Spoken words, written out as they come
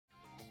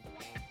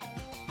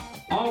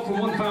All from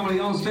one family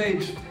on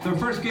stage, their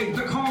first gig,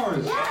 The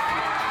Chorus.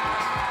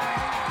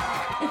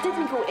 It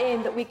didn't go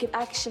in that we could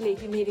actually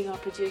be meeting our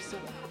producer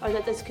or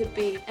that this could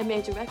be a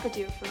major record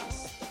deal for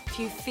us. If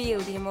you feel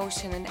the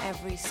emotion in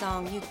every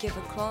song, you give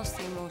across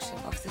the emotion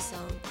of the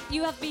song.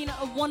 You have been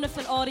a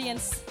wonderful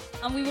audience,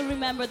 and we will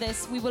remember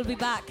this. We will be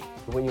back.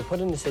 When you're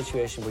put in a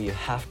situation where you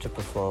have to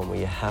perform, where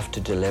you have to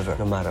deliver,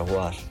 no matter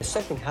what, if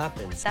something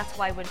happens... That's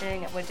why we're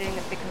doing it. We're doing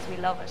it because we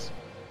love it.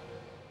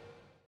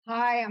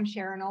 Hi, I'm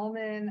Sharon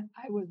Ullman.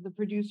 I was the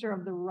producer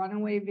of the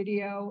Runaway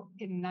video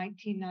in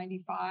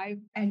 1995,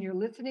 and you're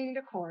listening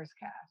to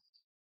ChorusCast.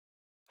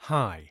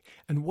 Hi,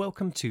 and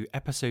welcome to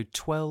episode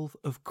 12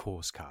 of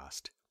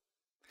ChorusCast.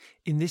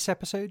 In this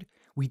episode,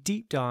 we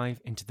deep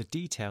dive into the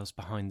details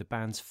behind the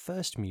band's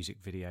first music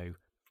video,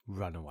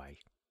 Runaway.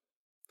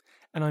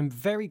 And I'm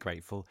very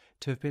grateful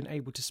to have been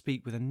able to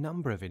speak with a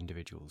number of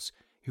individuals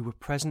who were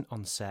present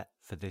on set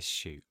for this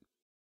shoot,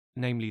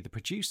 namely the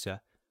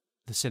producer,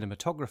 the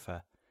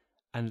cinematographer,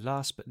 and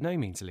last but no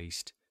means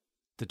least,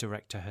 the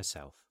director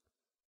herself.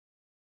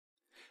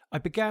 I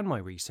began my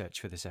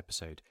research for this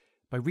episode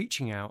by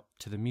reaching out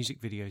to the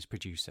music video's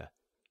producer,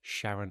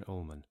 Sharon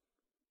Ullman.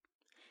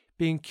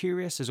 Being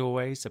curious as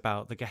always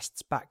about the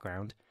guest's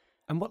background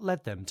and what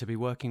led them to be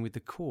working with The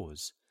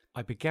Cause,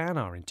 I began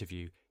our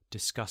interview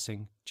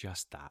discussing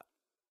just that.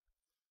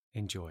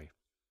 Enjoy.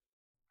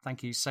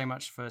 Thank you so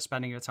much for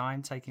spending your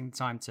time, taking the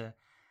time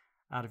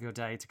out of your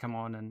day to come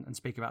on and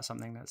speak about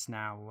something that's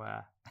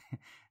now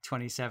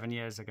 27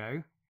 years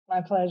ago.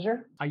 My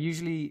pleasure. I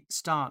usually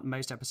start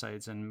most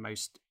episodes and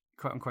most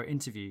quote-unquote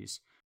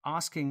interviews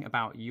asking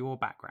about your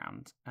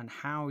background and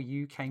how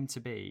you came to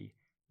be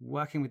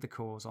working with The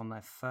Cause on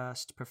their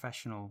first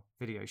professional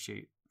video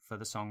shoot for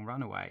the song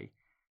Runaway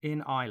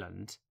in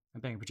Ireland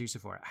and being a producer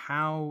for it.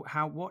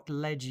 What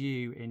led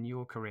you in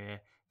your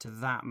career to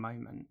that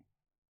moment?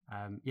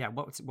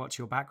 What's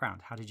your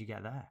background? How did you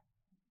get there?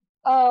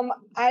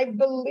 I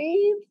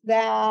believe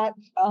that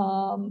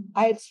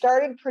I had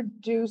started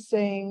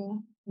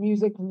producing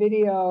music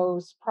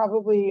videos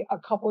probably a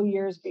couple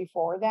years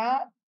before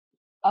that.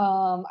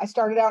 I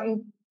started out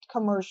in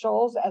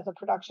commercials as a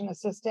production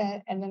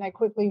assistant, and then I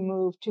quickly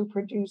moved to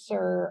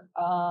producer.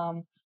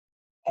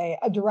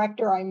 A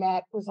director I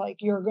met was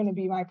like, "You're going to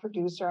be my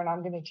producer, and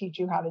I'm going to teach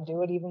you how to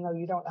do it, even though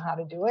you don't know how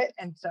to do it."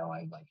 And so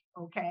I'm like,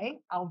 "Okay,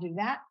 I'll do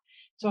that."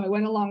 So I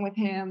went along with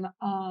him.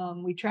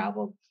 We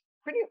traveled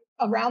pretty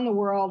around the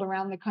world,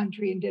 around the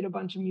country, and did a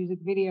bunch of music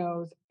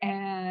videos.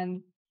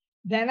 And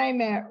then I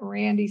met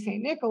Randy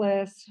St.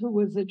 Nicholas, who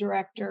was the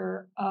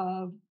director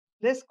of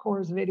this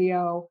Coors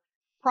video.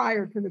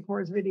 Prior to the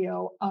Coors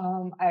video,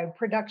 I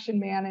production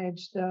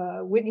managed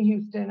the Whitney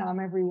Houston "I'm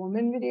Every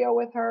Woman" video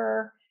with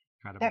her.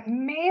 Incredible. That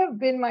may have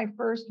been my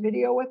first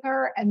video with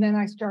her. And then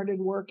I started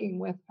working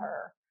with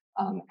her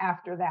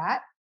after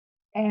that.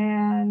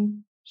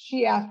 And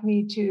she asked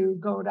me to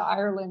go to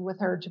Ireland with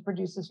her to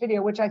produce this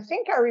video, which I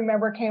think I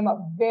remember came up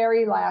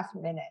very last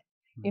minute.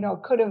 Mm-hmm. You know,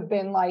 it could have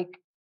been like,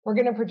 we're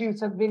going to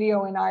produce a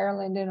video in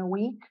Ireland in a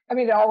week. I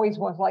mean, it always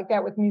was like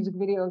that with music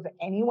videos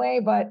anyway,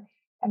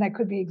 and I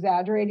could be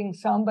exaggerating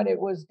some, but it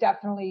was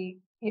definitely,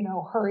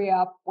 hurry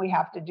up, we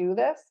have to do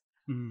this.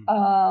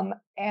 Mm-hmm.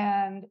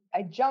 And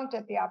I jumped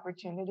at the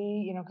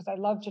opportunity, because I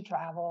love to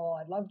travel.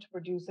 I love to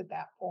produce at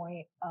that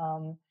point.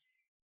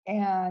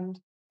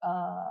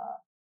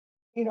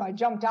 I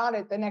jumped on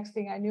it. The next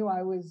thing I knew,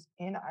 I was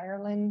in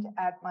Ireland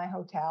at my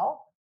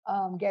hotel,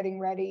 getting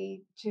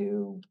ready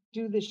to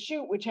do the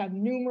shoot, which had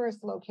numerous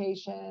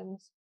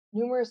locations,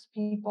 numerous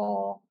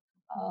people.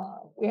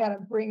 We had to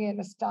bring in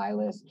a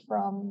stylist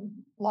from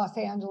Los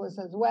Angeles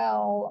as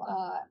well.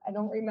 I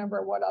don't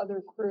remember what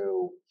other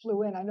crew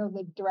flew in. I know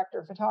the director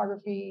of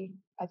photography,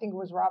 I think it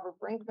was Robert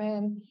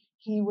Brinkmann.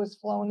 He was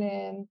flown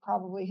in,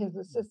 probably his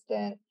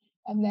assistant.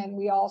 And then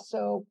we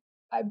also,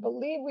 I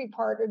believe we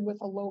partnered with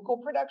a local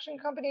production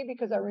company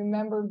because I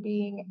remember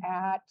being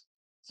at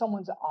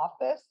someone's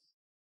office,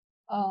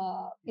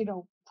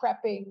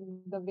 prepping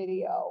the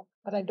video,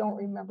 but I don't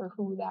remember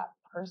who that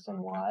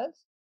person was.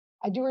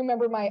 I do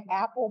remember my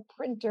Apple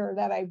printer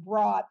that I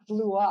brought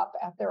blew up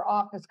at their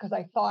office because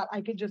I thought I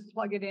could just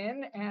plug it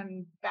in.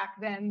 And back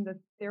then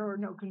there were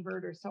no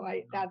converters. So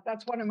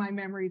that's one of my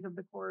memories of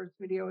the Chorus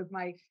video is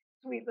my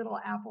sweet little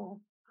Apple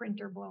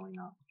printer blowing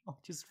up. Oh,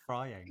 just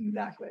frying.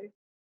 Exactly.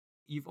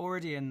 You've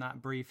already in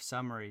that brief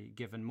summary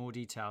given more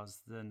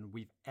details than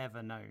we've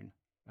ever known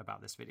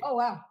about this video. Oh,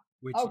 wow.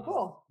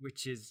 Cool.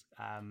 Which is,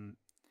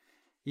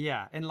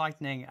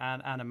 enlightening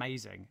and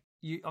amazing.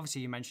 You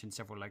mentioned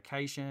several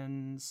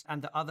locations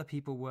and that other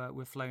people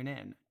were flown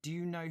in. Do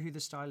you know who the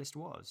stylist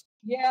was?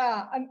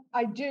 Yeah,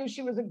 I do.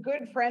 She was a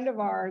good friend of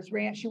ours.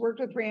 She worked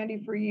with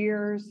Randy for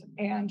years,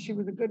 and she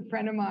was a good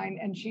friend of mine,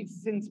 and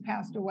she's since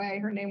passed away.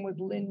 Her name was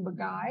Lynn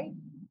Bagay.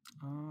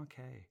 Oh,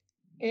 okay.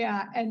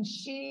 Yeah, and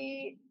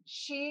she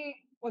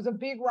was a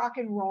big rock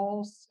and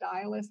roll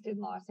stylist in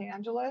Los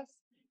Angeles.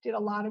 Did a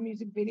lot of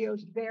music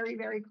videos, very,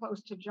 very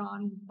close to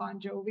John Bon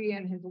Jovi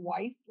and his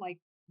wife, like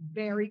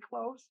very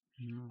close.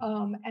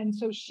 And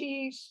so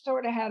she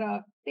sort of had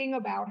a thing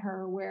about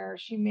her where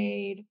she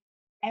made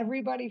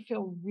everybody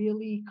feel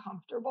really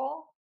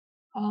comfortable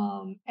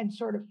and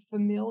sort of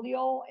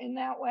familial in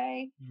that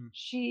way.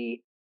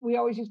 We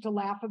always used to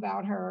laugh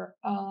about her.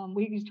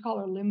 We used to call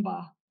her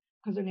Limba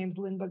because her name's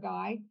Limba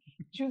Guy.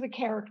 She was a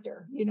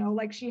character,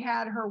 like she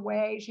had her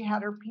way, she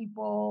had her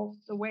people,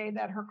 the way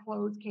that her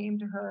clothes came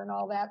to her and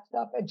all that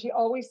stuff. And she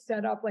always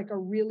set up like a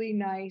really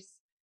nice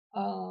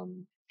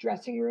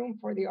dressing room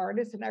for the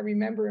artist. And I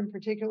remember in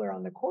particular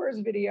on the Chorus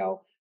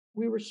video,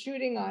 we were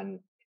shooting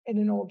in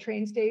an old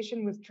train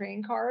station with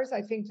train cars.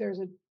 I think there's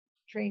a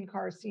train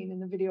car scene in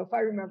the video, if I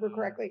remember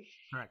correctly.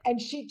 Correct.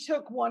 And she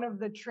took one of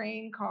the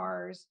train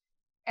cars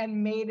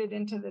and made it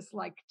into this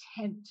like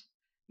tent,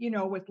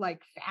 with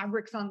like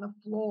fabrics on the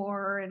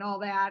floor and all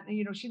that.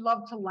 And, she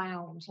loved to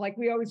lounge. Like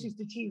we always used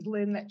to tease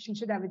Lynn that she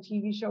should have a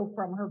TV show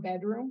from her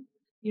bedroom,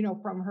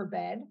 from her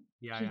bed.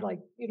 She's like,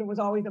 it was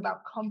always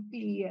about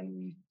comfy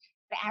and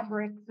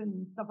fabrics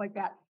and stuff like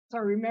that. So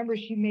I remember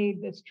she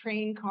made this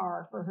train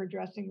car for her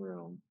dressing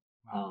room.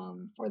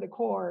 For the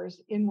Corps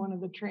in one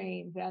of the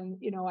trains. And,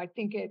 I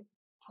think it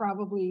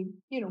probably,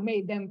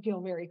 made them feel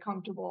very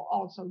comfortable.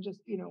 Also just,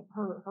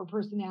 her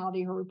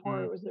personality, her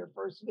rapport, it was their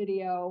first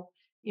video,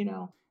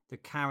 The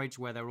carriage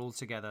where they're all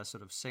together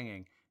sort of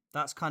singing,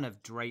 that's kind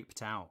of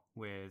draped out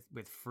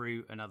with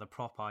fruit and other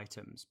prop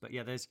items. But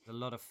yeah, there's a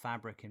lot of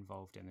fabric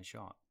involved in the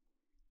shot.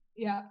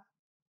 Yeah,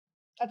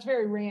 that's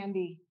very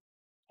Randy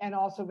and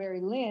also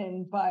very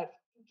Lynn, but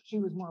she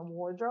was more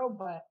wardrobe,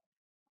 but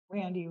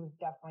Randy was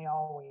definitely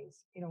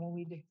always, when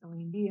we did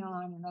Celine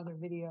Dion and other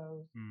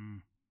videos,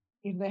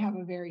 they have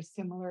a very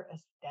similar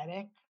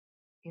aesthetic,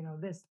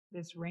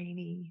 this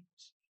rainy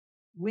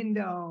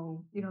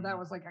window, that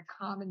was like a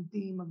common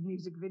theme of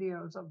music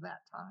videos of that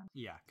time.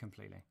 Yeah,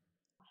 completely.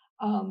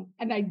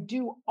 And I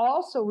do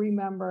also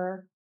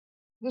remember,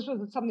 this was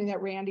something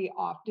that Randy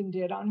often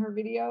did on her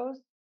videos.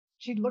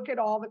 She'd look at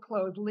all the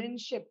clothes. Lynn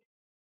shipped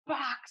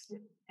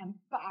boxes and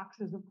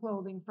boxes of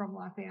clothing from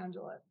Los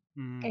Angeles.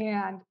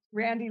 And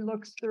Randy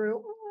looks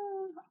through,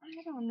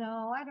 I don't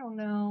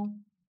know.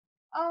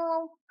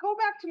 Oh, go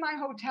back to my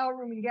hotel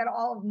room and get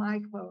all of my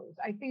clothes.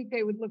 I think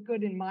they would look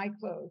good in my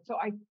clothes. So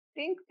I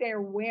think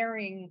they're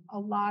wearing a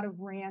lot of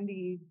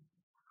Randy's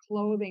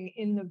clothing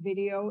in the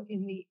video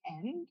in the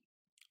end.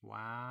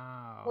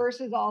 Wow.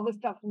 Versus all the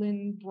stuff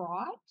Lynn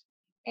brought.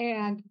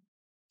 And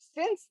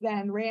since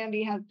then,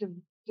 Randy has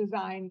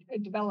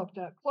developed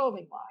a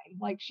clothing line.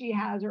 Like she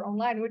has her own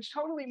line, which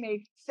totally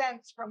made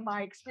sense from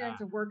my experience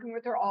of working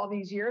with her all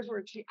these years,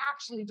 where she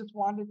actually just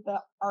wanted the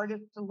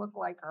artist to look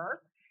like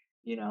her,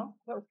 so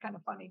it's kind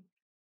of funny.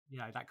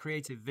 Yeah, that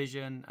creative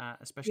vision,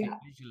 especially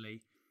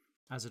visually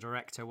as a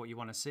director, what you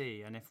want to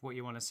see. And if what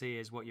you want to see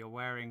is what you're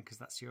wearing, because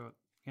that's your,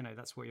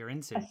 that's what you're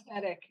into.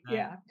 Aesthetic.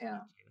 Yeah.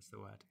 That's the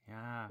word.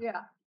 Yeah.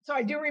 Yeah. So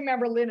I do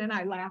remember Lynn and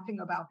I laughing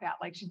about that.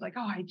 Like, she's like,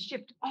 oh, I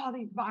shipped all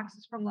these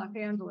boxes from Los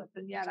Angeles,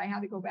 and yet I had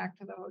to go back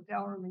to the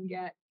hotel room and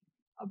get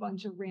a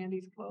bunch of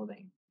Randy's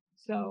clothing.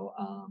 So,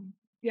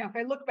 if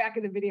I look back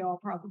at the video, I'll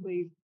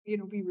probably,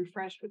 be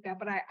refreshed with that.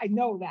 But I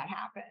know that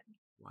happened.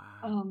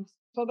 Wow.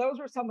 So those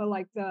were some of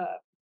like the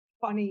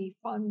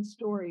fun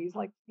stories.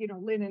 Like,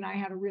 Lynn and I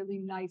had a really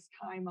nice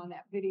time on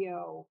that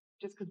video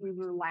just because we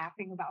were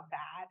laughing about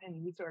that,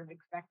 and we sort of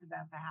expected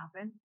that to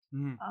happen.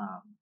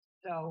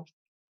 So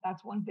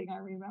that's one thing I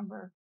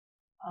remember.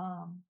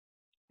 I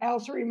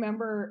also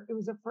remember it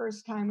was the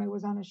first time I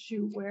was on a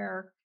shoot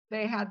where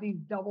they had these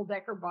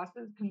double-decker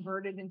buses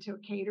converted into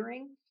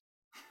catering,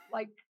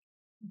 like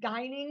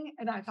dining.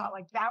 And I thought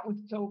like, that was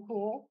so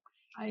cool.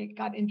 I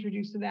got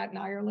introduced to that in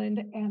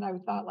Ireland, and I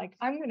thought like,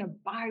 I'm going to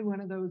buy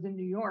one of those in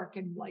New York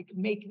and like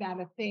make that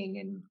a thing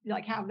and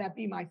like have that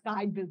be my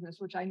side business,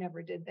 which I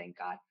never did, thank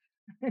God.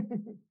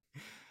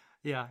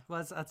 Yeah,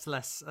 well, that's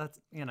less,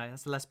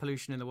 that's less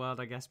pollution in the world,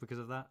 I guess, because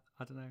of that.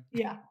 I don't know.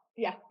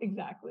 Yeah,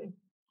 exactly.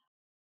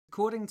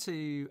 According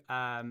to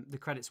the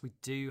credits we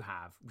do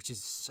have, which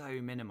is so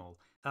minimal,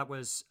 that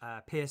was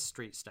Pierce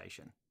Street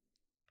Station.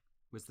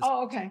 Was the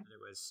okay. That it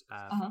was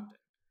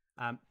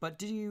but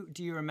do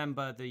you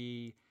remember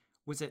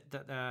was it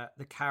that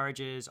the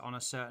carriages on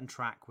a certain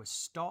track were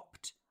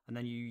stopped? And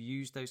then you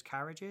use those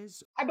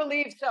carriages? I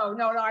believe so.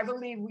 No, I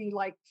believe we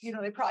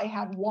they probably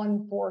had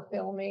one for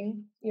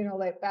filming,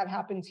 that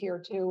happens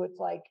here too. It's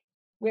like,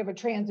 we have a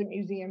transit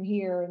museum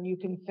here and you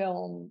can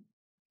film,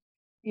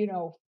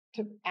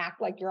 to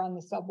act like you're on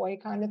the subway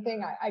kind of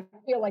thing. I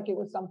feel like it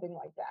was something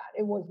like that.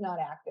 It was not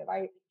active.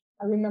 I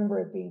remember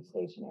it being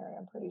stationary,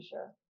 I'm pretty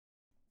sure.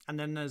 And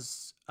then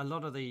there's a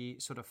lot of the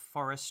sort of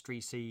forestry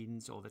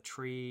scenes or the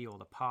tree or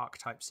the park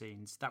type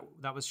scenes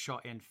that was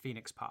shot in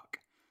Phoenix Park.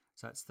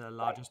 So it's the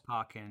largest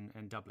park in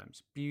Dublin.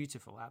 It's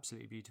beautiful,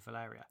 absolutely beautiful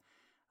area.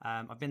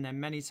 I've been there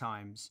many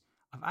times.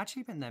 I've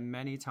actually been there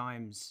many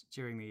times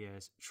during the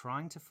years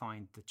trying to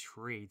find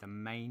the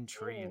main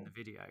tree in the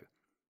video.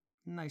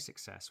 No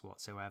success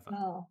whatsoever.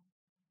 No,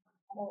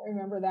 I don't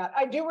remember that.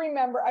 I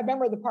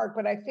remember the park,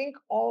 but I think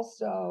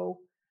also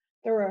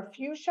there were a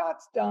few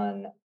shots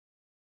done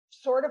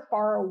sort of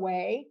far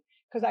away,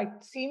 because I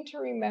seem to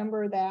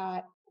remember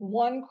that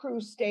one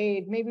crew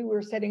stayed, maybe we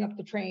were setting up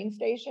the train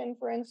station,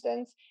 for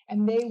instance,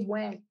 and they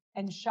went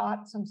and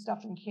shot some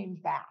stuff and came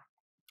back.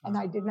 And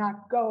I did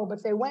not go,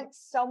 but they went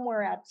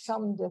somewhere at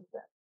some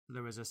distance.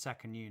 There was a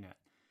second unit.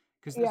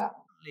 Because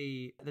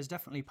there's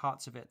definitely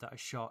parts of it that are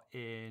shot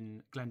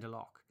in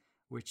Glendalough,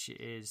 which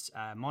is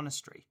a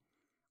monastery,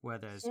 where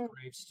there's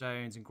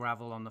gravestones and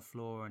gravel on the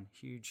floor and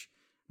huge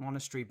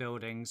monastery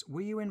buildings.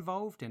 Were you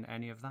involved in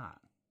any of that?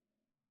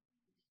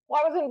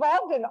 Well, I was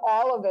involved in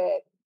all of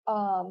it,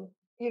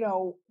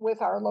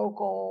 with our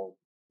local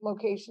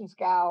location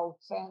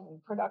scouts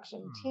and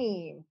production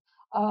team.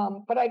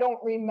 But I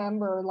don't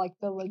remember like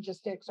the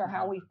logistics or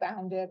how we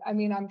found it. I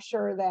mean, I'm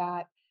sure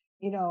that,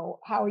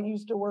 how it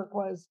used to work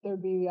was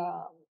there'd be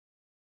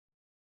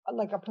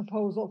like a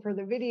proposal for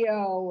the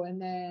video,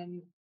 and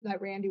then that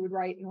Randy would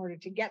write in order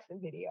to get the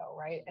video,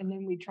 right? And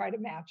then we try to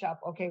match up,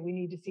 okay, we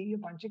need to see a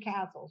bunch of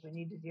castles, we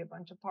need to see a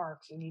bunch of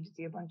parks, we need to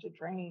see a bunch of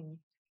trains,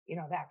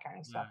 that kind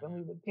of stuff. And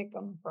we would pick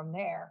them from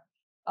there.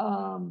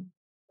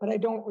 But I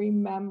don't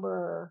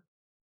remember.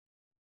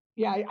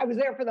 Yeah, I was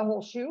there for the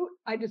whole shoot.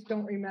 I just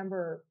don't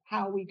remember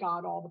how we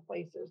got all the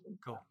places and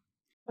stuff.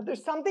 But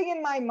there's something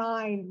in my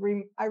mind.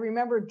 I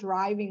remember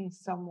driving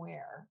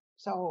somewhere.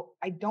 So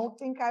I don't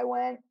think I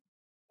went,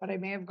 but I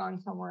may have gone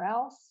somewhere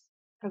else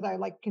because I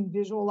can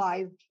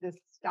visualize this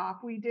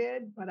stop we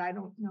did, but I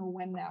don't know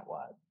when that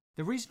was.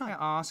 The reason I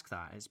ask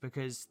that is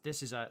because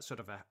this is a sort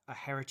of a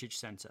heritage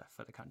centre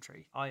for the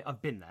country.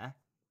 I've been there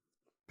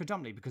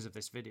predominantly because of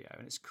this video,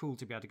 and it's cool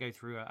to be able to go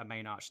through a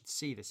main arch and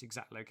see this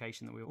exact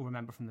location that we all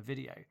remember from the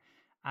video.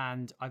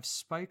 And I've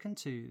spoken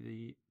to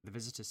the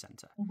visitor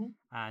centre,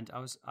 and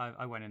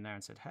I went in there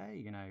and said,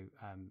 hey,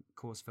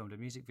 Course filmed a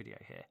music video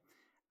here,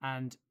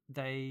 and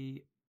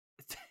they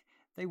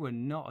were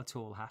not at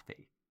all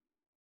happy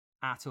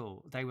at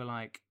all. They were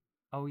like,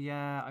 oh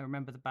yeah, I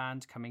remember the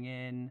band coming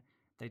in,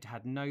 they'd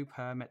had no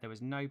permit, there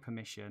was no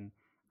permission,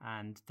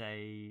 and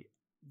they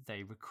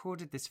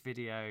recorded this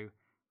video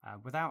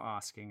without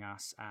asking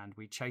us, and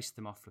we chased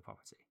them off the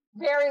property.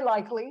 Very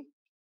likely.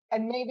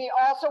 And maybe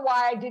also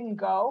why I didn't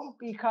go,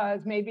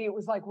 because maybe it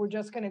was like, we're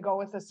just going to go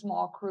with a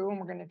small crew and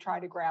we're going to try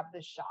to grab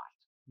this shot.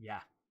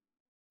 Yeah.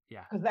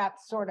 Because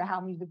that's sort of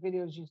how music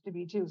videos used to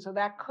be too. So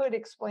that could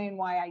explain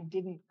why I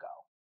didn't go.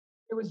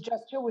 It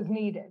was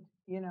needed,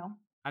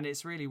 And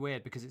it's really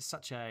weird because it's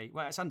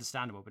it's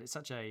understandable, but it's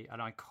such an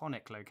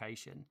iconic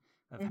location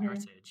of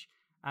heritage,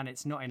 and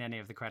it's not in any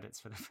of the credits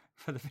for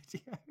the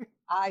video.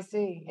 I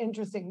see.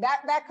 Interesting.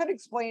 That could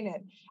explain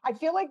it. I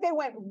feel like they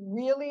went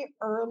really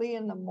early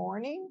in the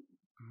morning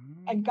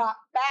and got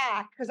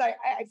back, because I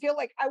feel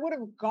like I would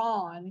have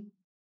gone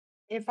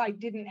if I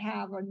didn't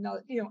have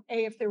another,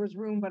 if there was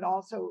room, but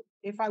also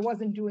if I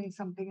wasn't doing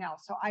something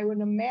else. So I would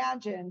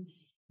imagine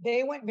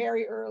they went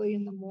very early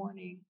in the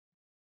morning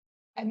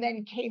and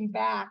then came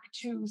back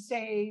to,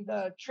 say,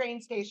 the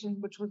train station,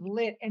 which was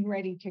lit and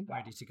ready to go.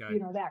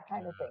 That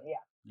kind of thing.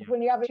 Yeah.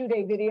 When you have a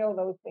 2-day video,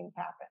 those things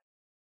happen.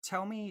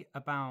 Tell me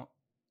about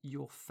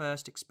your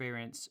first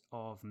experience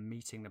of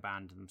meeting the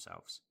band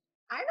themselves.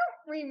 I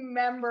don't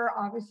remember,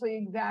 obviously,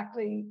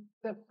 exactly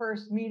the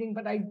first meeting,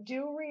 but I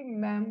do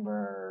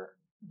remember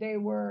they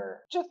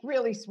were just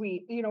really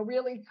sweet,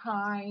 really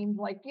kind,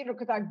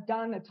 because I've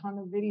done a ton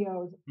of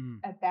videos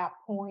at that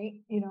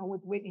point,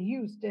 with Whitney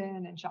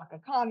Houston, and Chaka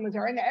Khan was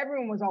there, and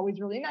everyone was always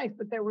really nice,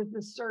 but there was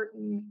this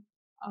certain,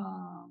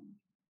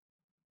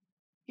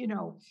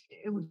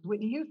 it was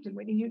Whitney Houston.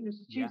 Whitney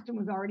Houston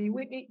was already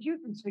Whitney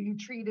Houston, so you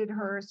treated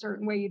her a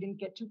certain way. You didn't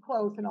get too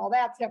close and all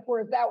that stuff.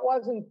 Whereas that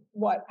wasn't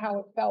how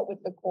it felt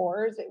with the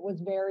Corrs. It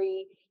was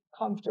very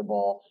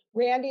comfortable.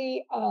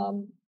 Randy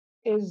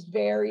is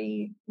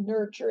very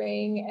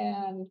nurturing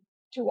and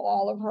to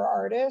all of her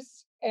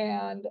artists,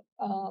 and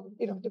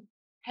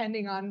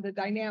depending on the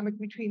dynamic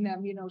between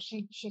them,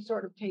 she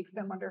sort of takes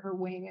them under her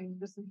wing, and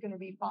this is going to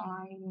be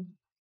fine.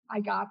 I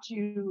got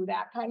you,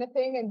 that kind of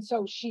thing. And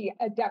so she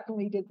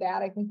definitely did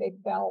that. I think they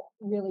felt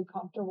really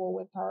comfortable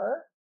with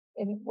her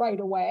right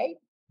away.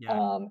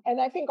 Yeah. And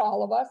I think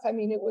all of us,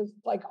 it was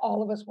like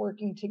all of us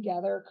working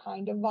together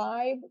kind of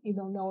vibe,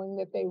 knowing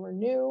that they were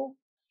new.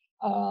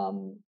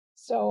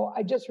 So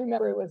I just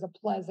remember it was a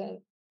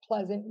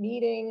pleasant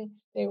meeting.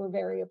 They were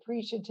very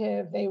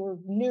appreciative. They were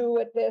new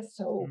at this,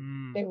 so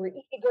they were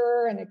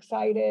eager and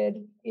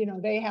excited.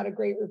 They had a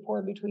great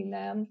rapport between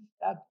them.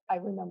 I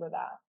remember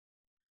that.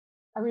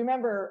 I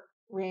remember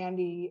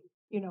Randy,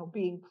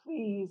 being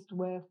pleased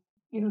with,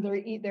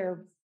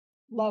 they're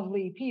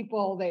lovely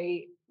people.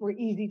 They were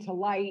easy to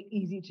light,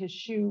 easy to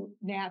shoot,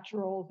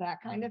 naturals,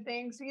 that kind of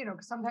thing. So,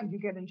 because sometimes you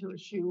get into a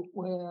shoot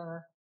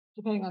where,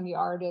 depending on the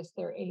artist,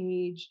 their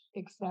age,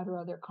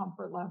 etc., their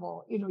comfort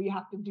level, you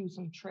have to do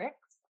some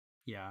tricks.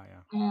 Yeah.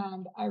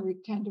 And I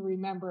tend to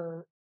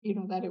remember,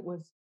 that it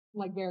was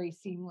very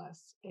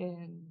seamless,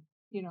 and,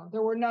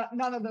 there were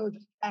none of those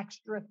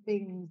extra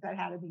things that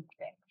had to be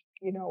fixed.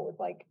 It was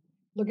like,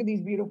 look at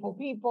these beautiful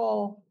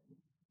people.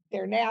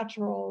 They're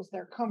naturals.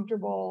 They're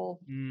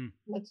comfortable.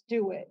 Let's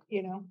do it,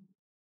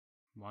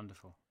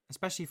 Wonderful.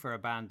 Especially for a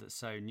band that's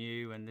so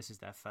new and this is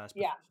their first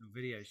professional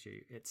video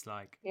shoot. It's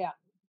like,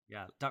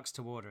 Yeah, ducks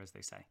to water, as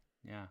they say.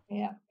 Yeah.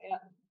 Yeah, yeah.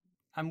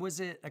 And was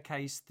it a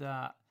case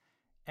that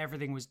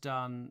everything was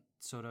done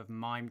sort of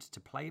mimed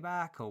to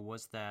playback, or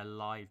was there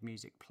live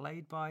music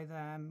played by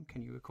them?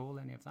 Can you recall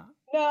any of that?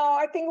 No,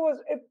 I think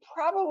it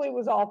probably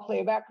was all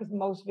playback because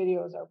most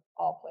videos are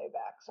all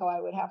playback. So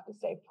I would have to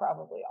say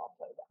probably all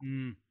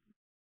playback.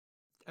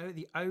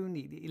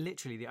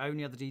 Literally the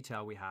only other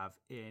detail we have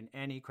in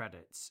any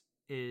credits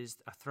is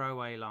a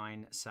throwaway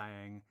line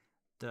saying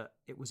that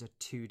it was a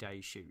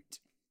 2-day shoot.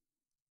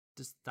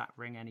 Does that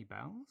ring any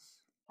bells?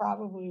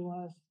 Probably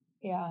was.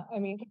 Yeah. I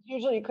mean, 'cause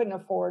usually you couldn't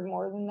afford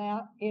more than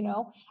that, you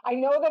know. I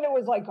know that it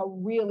was like a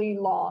really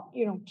long,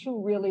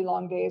 2 really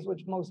long days,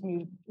 which most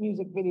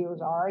music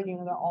videos are,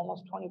 they're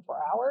almost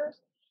 24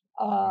 hours.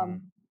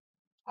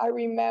 I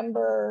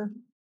remember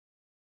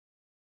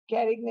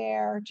getting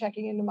there,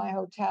 checking into my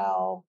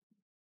hotel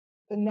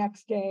the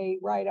next day,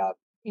 right up,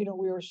 we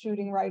were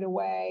shooting right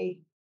away,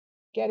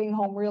 getting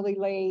home really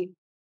late,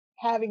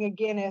 having a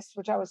Guinness,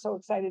 which I was so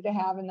excited to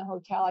have in the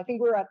hotel. I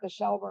think we were at the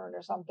Shelburne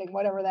or something,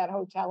 whatever that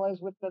hotel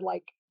is with the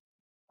like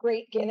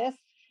great Guinness.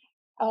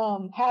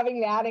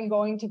 Having that and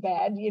going to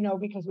bed,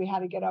 because we had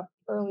to get up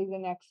early the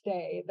next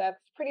day.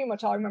 That's pretty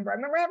much all I remember. I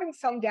remember having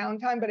some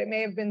downtime, but it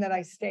may have been that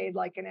I stayed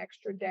like an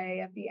extra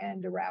day at the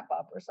end to wrap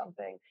up or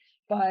something.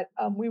 But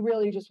we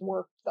really just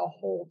worked the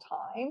whole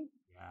time.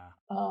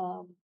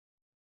 Yeah.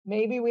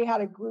 Maybe we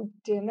had a group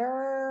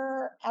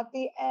dinner at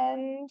the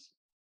end.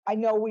 I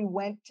know we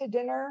went to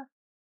dinner,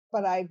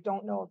 but I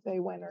don't know if they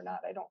went or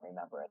not. I don't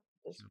remember at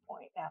this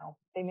point now.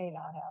 They may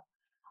not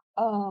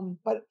have.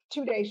 But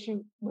 2-day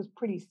shoot was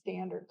pretty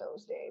standard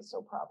those days,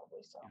 so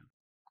probably so. Yeah.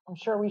 I'm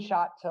sure we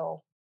shot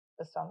till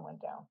the sun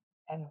went down,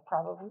 and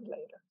probably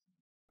later.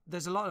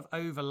 There's a lot of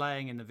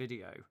overlaying in the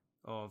video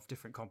of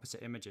different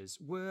composite images.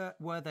 Were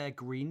there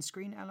green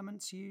screen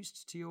elements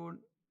used to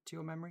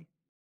your memory?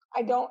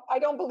 I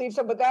don't believe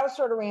so, but that was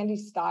sort of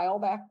Randy's style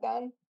back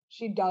then.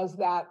 She does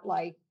that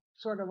like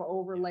sort of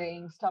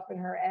overlaying stuff in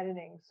her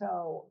editing,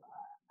 so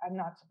I'm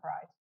not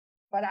surprised.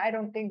 But I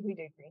don't think we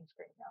did green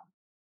screen, no.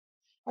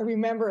 I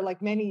remember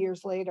like many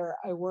years later,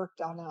 I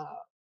worked on a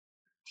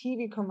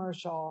TV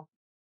commercial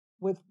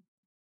with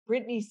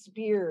Britney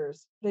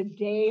Spears the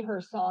day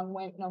her song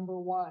went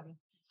 #1.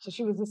 So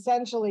she was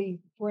essentially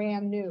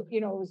brand new.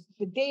 It was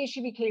the day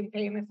she became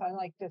famous, I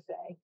like to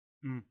say.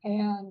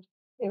 And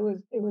it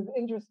was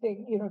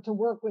interesting, to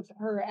work with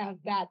her as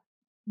that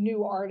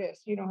new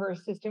artist. Her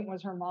assistant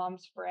was her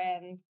mom's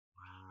friend.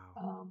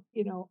 Wow.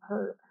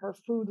 Her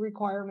food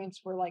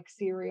requirements were like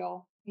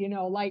cereal,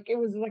 like it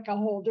was like a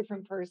whole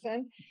different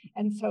person.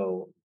 And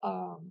so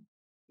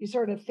you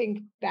sort of think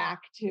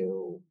back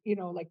to,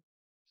 like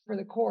for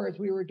the Chords,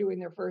 we were doing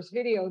their first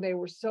video. They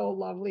were so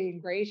lovely and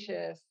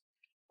gracious.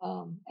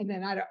 And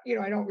then I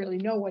don't really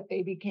know what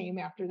they became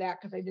after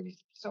that because I didn't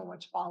so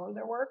much follow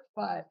their work,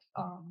 but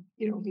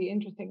it'd be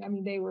interesting. I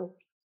mean, they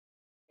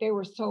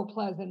were so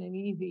pleasant and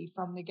easy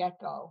from the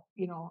get-go.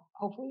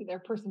 Hopefully their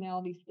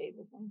personality stayed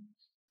the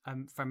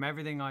same. From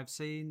everything I've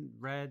seen,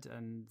 read,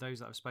 and those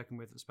that I've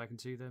spoken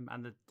to them,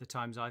 and the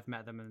times I've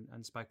met them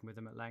and spoken with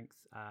them at length,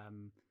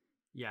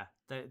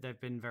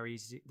 they've been very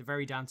easy, they're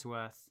very down to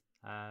earth,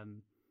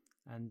 and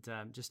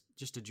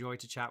just a joy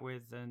to chat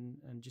with,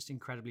 and just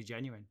incredibly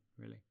genuine,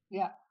 really.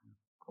 Yeah,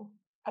 cool.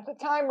 At the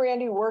time,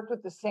 Randy worked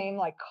with the same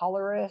like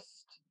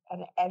colorist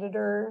and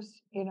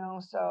editors,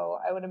 so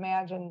I would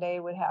imagine they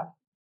would have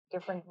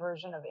different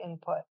version of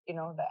input,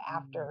 the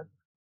after.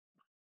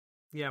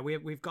 Yeah,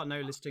 we've got no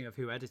listing of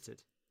who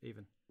edited,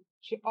 even.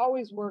 She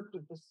always worked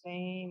with the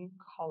same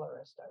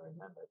colorist. I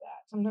remember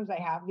that. Sometimes I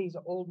have these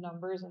old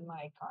numbers in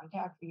my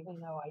contacts, even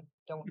though I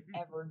don't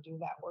ever do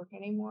that work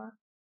anymore.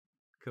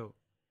 Cool.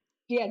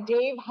 Yeah,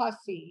 Dave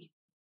Hussey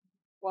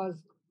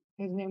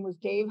his name was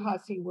Dave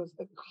Hussey, was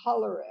the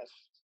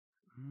colorist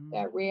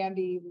that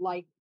Randy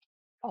liked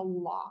a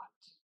lot.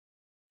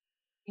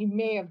 He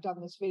may have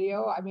done this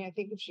video. I mean, I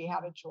think if she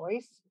had a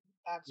choice,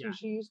 that's who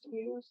she used to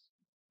use.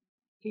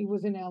 He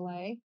was in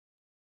LA.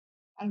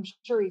 I'm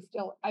sure he's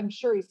still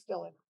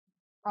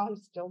probably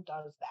still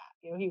does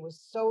that. He was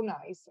so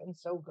nice and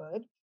so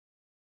good.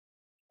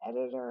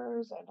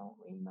 Editors, I don't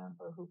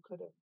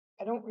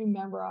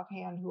remember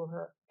offhand who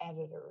her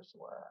editors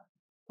were.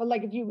 But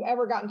like if you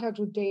ever got in touch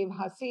with Dave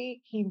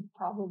Hussey, he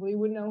probably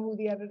would know who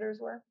the editors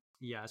were.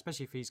 Yeah,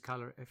 especially if he's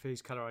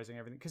colorizing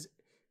everything, because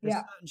there's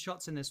certain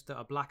shots in this that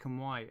are black and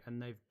white,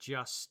 and they've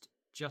just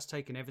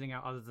taken everything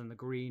out other than the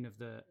green of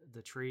the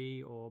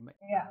tree, or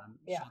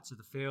shots of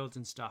the fields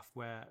and stuff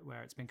where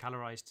it's been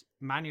colorized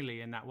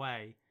manually in that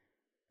way.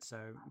 So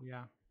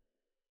yeah,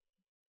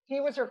 he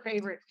was her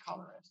favorite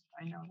colorist.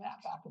 I know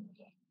that back in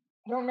the day.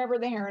 I don't remember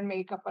the hair and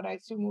makeup, but I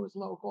assume it was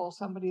local,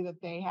 somebody that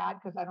they had,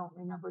 because I don't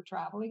remember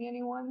traveling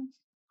anyone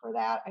for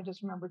that. I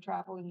just remember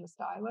traveling the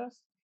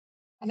stylist,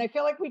 and I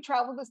feel like we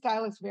traveled the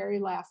stylist very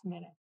last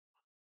minute.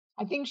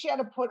 I think she had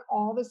to put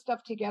all this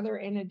stuff together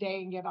in a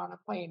day and get on a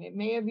plane. It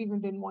may have even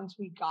been once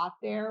we got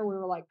there, we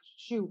were like,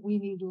 shoot, we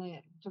need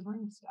Lynn to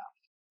bring stuff.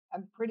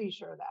 I'm pretty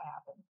sure that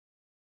happened.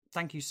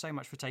 Thank you so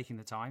much for taking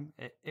the time.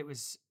 It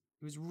was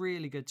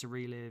really good to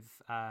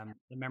relive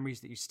the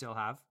memories that you still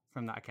have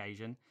from that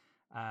occasion,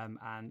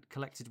 and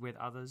collected with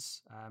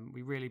others.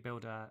 We really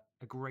build a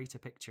greater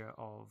picture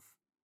of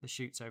the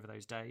shoots over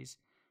those days,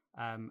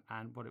 and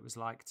what it was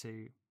like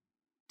to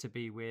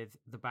be with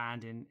the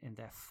band in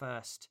their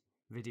first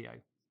video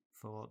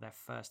for their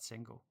first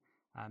single.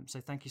 So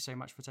thank you so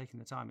much for taking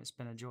the time. It's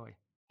been a joy.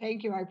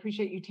 Thank you. I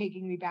appreciate you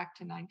taking me back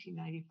to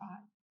 1995.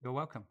 You're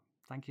welcome.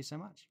 Thank you so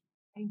much.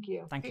 Thank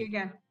you. Thank See you. you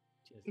again.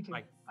 Cheers. You too.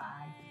 Bye.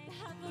 Bye.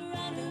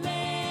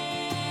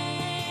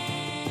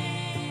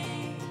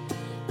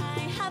 I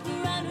have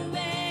run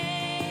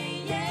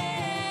away,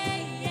 yeah,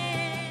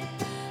 yeah.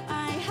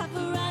 I have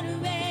run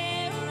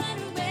away, run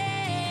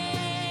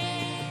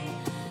away.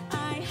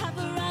 I have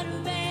run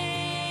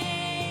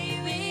away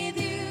with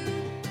you,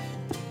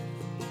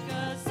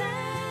 'cause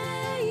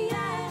I'm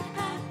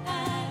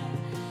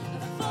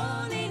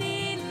falling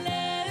in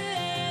love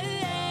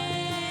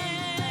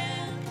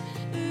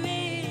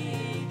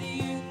with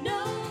you. No,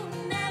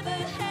 never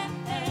have.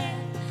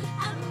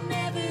 I'm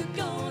never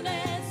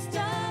gonna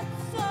stop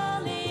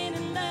falling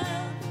in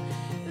love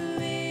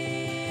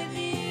with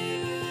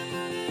you.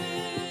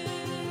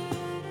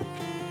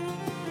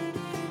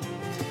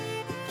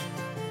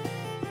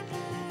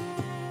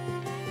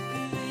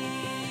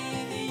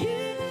 With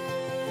you.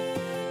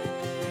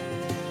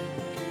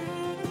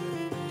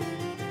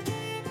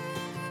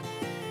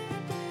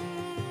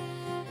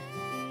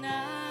 And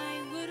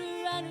I would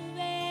run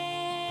away.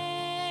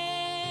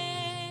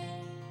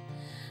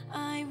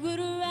 I would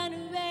run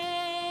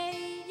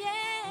away,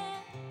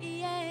 yeah,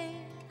 yeah.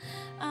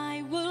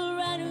 I will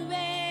run away.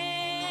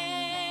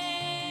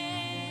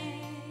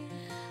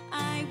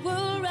 I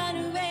will run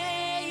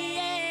away,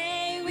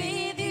 yeah,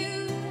 with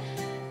you,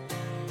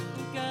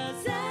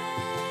 'cause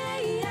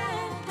I'm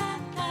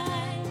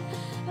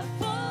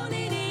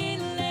falling in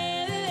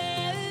love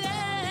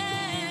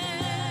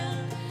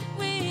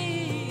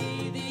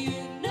with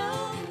you.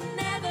 No,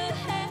 never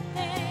have.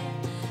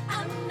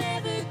 I'm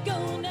never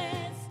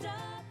gonna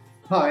stop.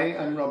 Hi,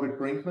 I'm Robert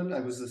Brinkmann. I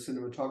was the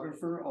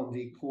cinematographer on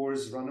the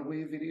Coors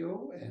Runaway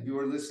video, and you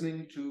are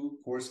listening to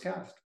Coors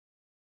Cast.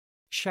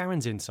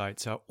 Sharon's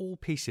insights are all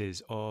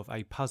pieces of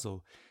a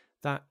puzzle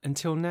that,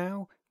 until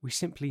now, we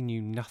simply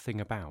knew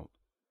nothing about.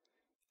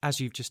 As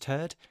you've just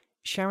heard,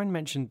 Sharon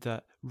mentioned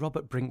that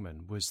Robert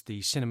Brinkmann was the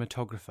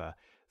cinematographer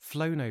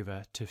flown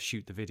over to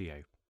shoot the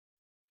video.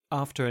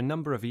 After a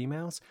number of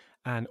emails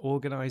and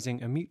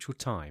organising a mutual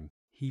time,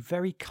 he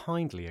very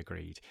kindly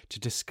agreed to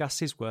discuss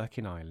his work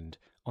in Ireland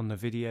on the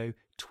video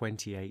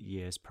 28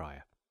 years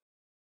prior.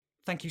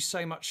 Thank you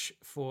so much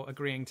for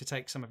agreeing to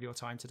take some of your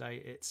time today.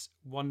 It's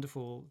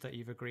wonderful that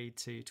you've agreed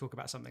to talk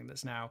about something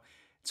that's now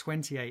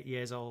 28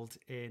 years old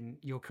in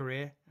your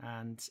career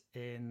and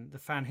in the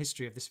fan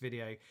history of this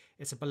video.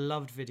 It's a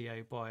beloved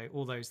video by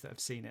all those that have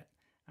seen it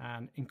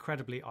and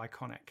incredibly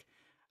iconic.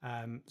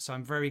 So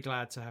I'm very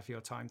glad to have your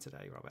time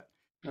today, Robert.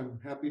 I'm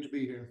happy to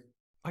be here.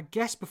 I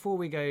guess before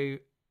we go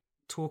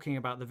talking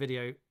about the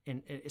video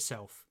in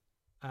itself,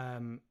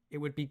 it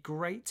would be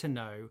great to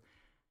know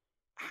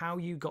how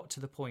you got to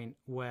the point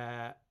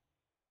where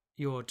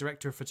you're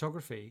director of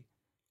photography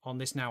on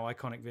this now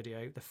iconic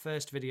video, the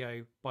first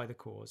video by The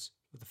Coors,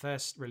 the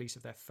first release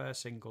of their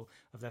first single,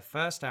 of their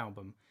first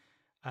album.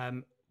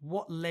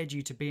 What led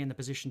you to be in the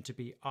position to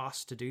be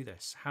asked to do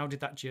this? How did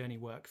that journey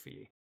work for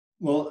you?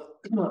 Well,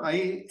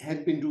 I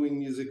had been doing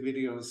music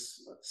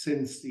videos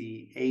since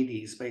the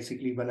 80s,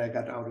 basically when I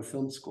got out of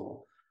film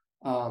school.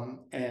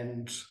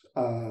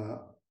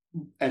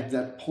 At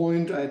that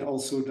point, I'd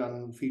also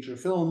done feature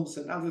films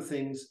and other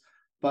things,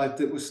 but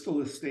it was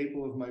still a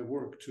staple of my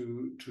work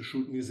to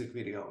shoot music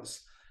videos.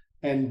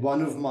 And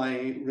one of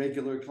my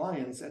regular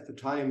clients at the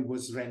time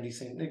was Randy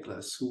St.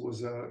 Nicholas, who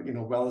was a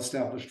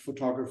well-established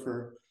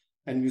photographer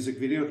and music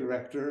video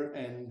director.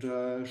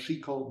 And she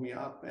called me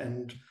up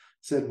and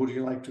said, "Would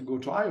you like to go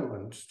to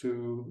Ireland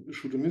to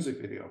shoot a music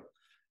video?"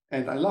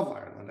 And I love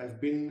Ireland. I've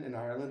been in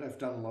Ireland. I've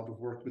done a lot of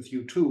work with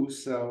U2,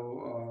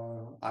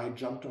 so I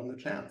jumped on the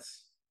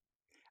chance.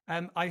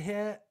 I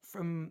hear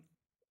from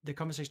the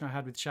conversation I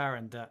had with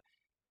Sharon that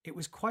it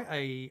was quite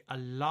a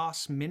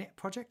last-minute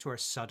project or a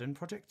sudden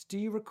project. Do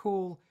you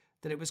recall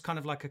that it was kind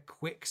of like a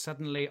quick,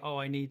 suddenly, oh,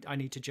 I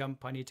need to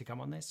jump, I need to come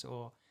on this,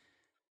 or?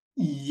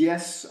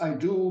 Yes, I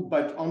do,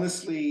 but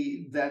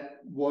honestly,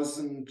 that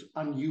wasn't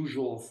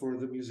unusual for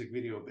the music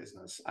video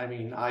business. I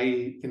mean,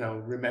 I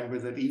remember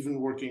that even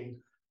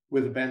working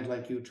with a band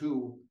like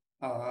U2,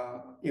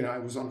 I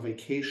was on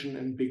vacation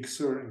in Big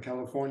Sur in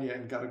California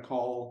and got a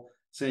call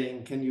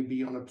saying, "Can you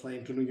be on a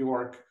plane to New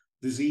York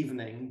this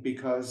evening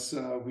because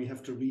we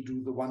have to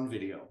redo the one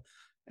video."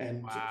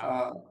 And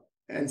wow.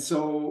 And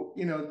so,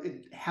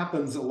 it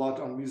happens a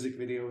lot on music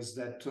videos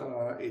that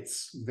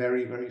it's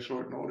very, very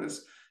short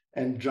notice.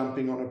 And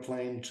jumping on a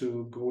plane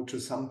to go to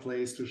some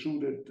place to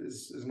shoot it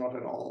is not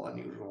at all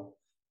unusual.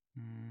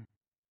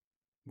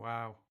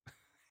 Wow.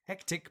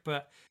 Hectic,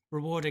 but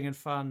rewarding and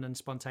fun and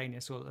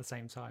spontaneous all at the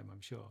same time,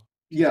 I'm sure.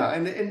 Yeah,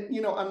 and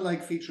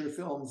unlike feature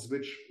films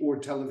or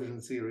television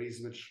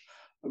series, which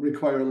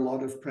require a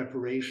lot of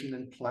preparation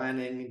and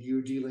planning, and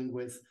you're dealing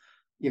with,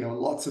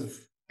 lots of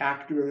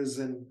actors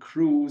and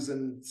crews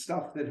and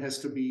stuff that has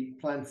to be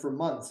planned for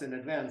months in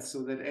advance,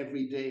 so that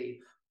every day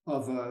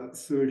of a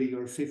 30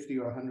 or 50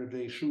 or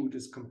 100-day shoot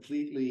is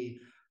completely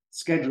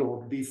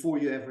scheduled before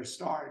you ever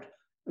start.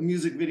 A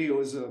music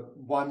video is a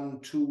 1,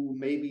 2,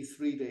 maybe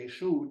 3-day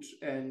shoot,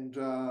 and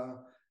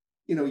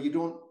you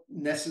don't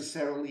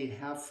necessarily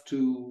have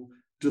to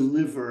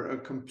deliver a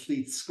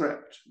complete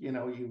script. You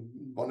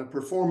want a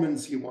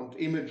performance, you want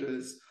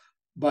images,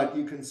 but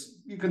you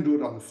can do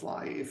it on the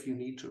fly if you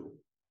need to.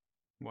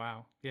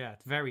 Wow. Yeah,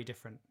 very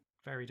different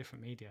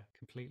media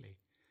completely.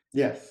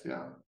 Yes,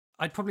 yeah.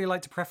 I'd probably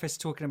like to preface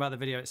talking about the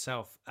video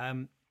itself.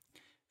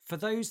 For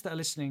those that are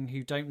listening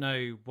who don't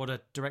know what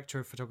a director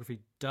of photography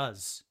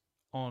does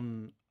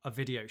on a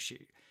video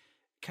shoot,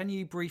 can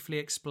you briefly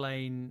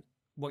explain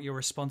what your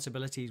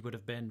responsibilities would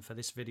have been for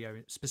this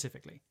video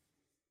specifically?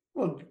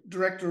 Well,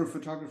 director of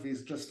photography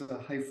is just a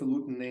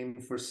highfalutin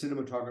name for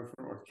cinematographer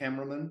or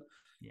cameraman.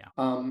 Yeah.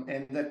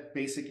 And that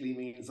basically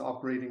means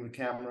operating the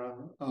camera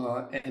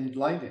and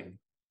lighting.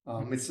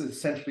 It's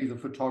essentially the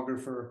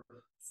photographer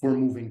for a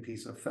moving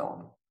piece of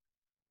film.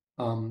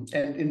 And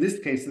in this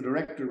case, the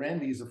director,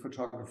 Randy, is a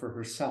photographer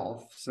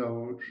herself.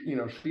 So,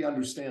 she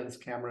understands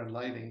camera and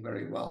lighting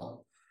very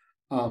well.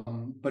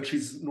 But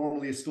she's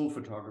normally a still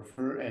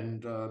photographer.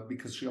 And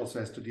because she also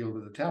has to deal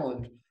with the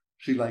talent,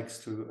 she likes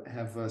to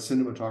have a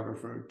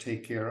cinematographer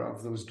take care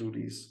of those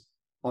duties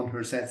on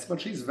her sets. But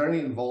she's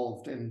very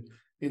involved in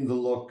the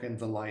look and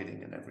the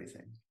lighting and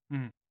everything.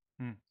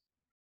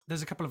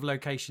 There's a couple of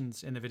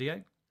locations in the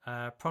video.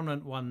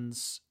 Prominent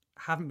ones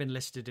haven't been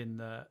listed in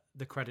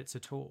the credits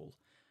at all.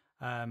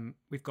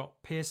 We've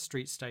got Pearse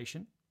Street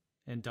Station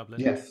in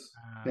Dublin. Yes,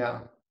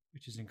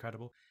 which is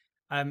incredible.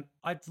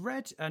 I'd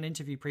read an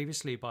interview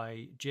previously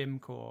by Jim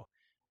Core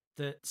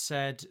that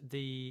said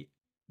the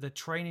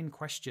train in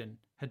question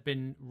had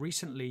been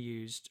recently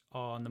used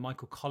on the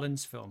Michael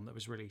Collins film that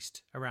was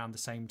released around the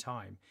same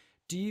time.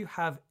 Do you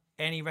have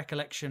any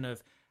recollection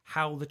of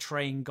how the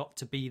train got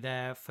to be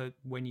there for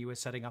when you were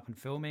setting up and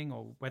filming,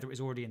 or whether it was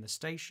already in the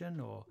station?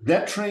 Or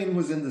that train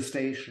was in the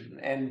station,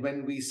 and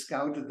when we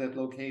scouted that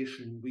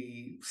location,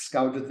 we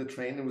scouted the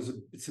train.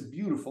 It's a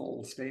beautiful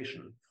old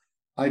station.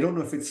 I don't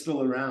know if it's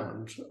still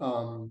around.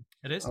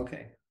 It is.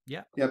 Okay.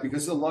 Yeah,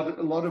 because a lot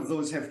of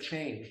those have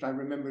changed. I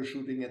remember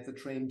shooting at the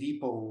train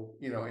depot,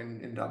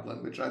 in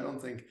Dublin, which I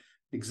don't think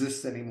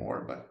exists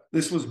anymore. But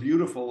this was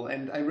beautiful,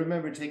 and I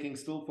remember taking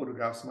still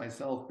photographs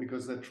myself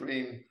because the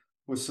train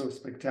was so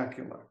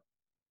spectacular.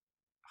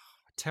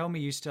 Tell me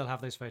you still have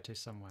those photos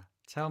somewhere.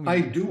 Tell me. I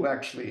do,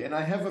 actually, and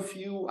I have a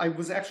few. I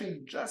was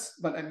actually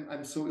but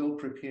I'm so ill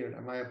prepared.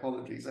 And my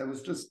apologies. I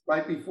was just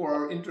right before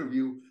our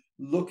interview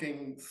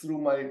looking through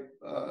my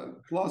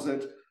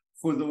closet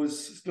for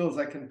those stills.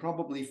 I can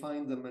probably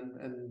find them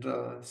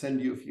and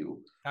send you a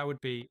few. That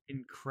would be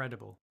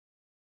incredible.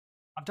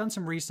 I've done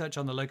some research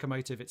on the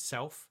locomotive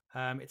itself.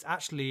 It's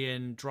actually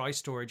in dry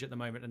storage at the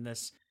moment, and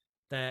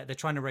they're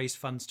trying to raise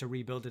funds to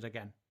rebuild it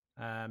again,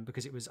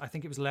 because I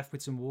think it was left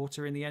with some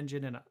water in the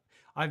engine, and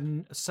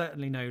I'm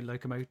certainly no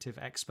locomotive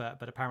expert,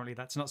 but apparently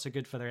that's not so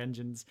good for their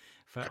engines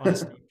on a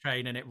steam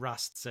train, and it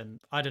rusts, and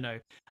I don't know.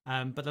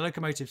 But the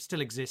locomotive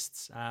still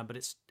exists, but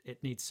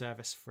it needs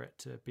service for it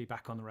to be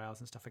back on the rails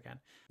and stuff again.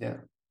 Yeah.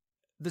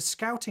 The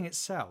scouting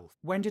itself,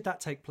 when did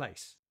that take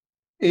place?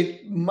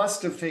 It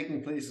must have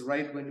taken place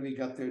right when we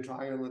got there to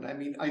Ireland. I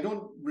mean, I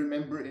don't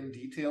remember in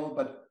detail,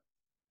 but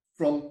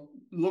from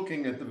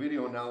looking at the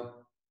video now,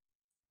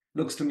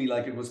 looks to me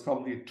like it was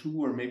probably a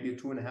 2 or maybe a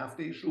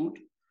 2.5-day shoot.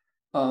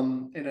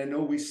 And I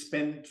know we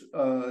spent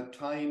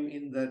time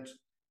in that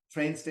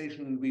train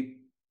station, and we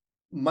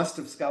must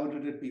have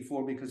scouted it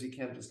before, because you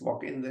can't just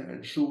walk in there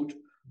and shoot.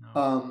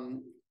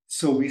 No.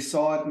 So we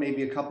saw it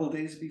maybe a couple of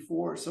days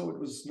before, so it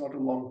was not a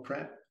long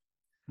prep.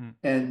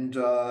 And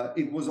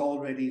it was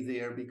already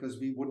there, because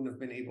we wouldn't have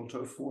been able to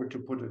afford to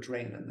put a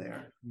train in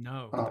there.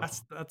 No,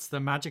 that's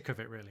the magic of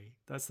it, really.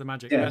 That's the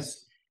magic. Yes. And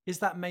is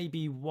that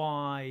maybe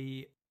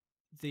why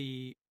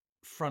the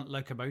front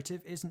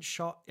locomotive isn't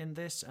shot in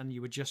this, and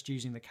you were just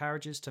using the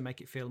carriages to make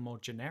it feel more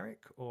generic?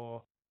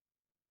 Or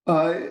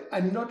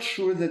I'm not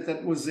sure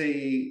that was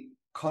a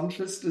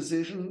conscious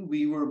decision.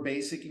 We were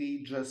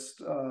basically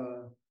just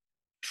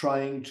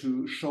trying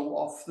to show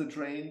off the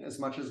train as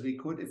much as we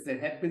could. If there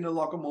had been a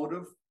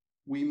locomotive,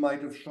 we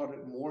might have shot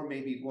it more.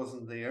 Maybe it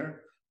wasn't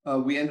there.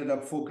 We ended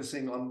up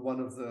focusing on one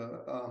of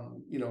the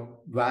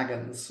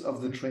wagons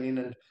of the train,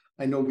 and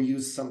I know we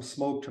used some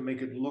smoke to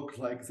make it look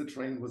like the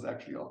train was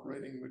actually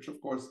operating, which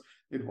of course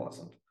it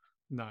wasn't.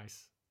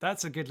 Nice.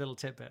 That's a good little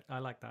tidbit. I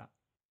like that.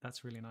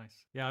 That's really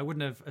nice. Yeah, I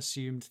wouldn't have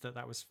assumed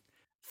that was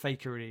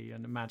fakery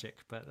and magic,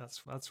 but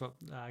that's what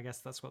I guess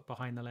that's what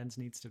behind the lens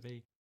needs to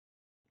be.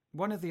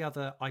 One of the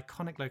other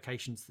iconic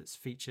locations that's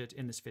featured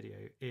in this video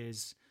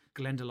is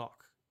Glendalough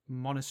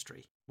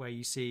Monastery, where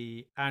you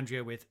see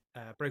Andrea with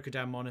a broken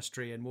down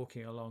monastery and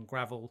walking along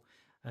gravel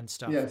and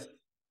stuff. Yes.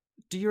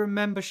 Do you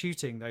remember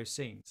shooting those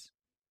scenes?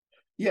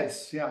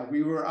 Yes, yeah,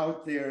 we were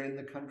out there in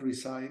the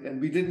countryside,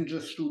 and we didn't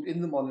just shoot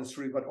in the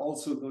monastery, but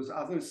also those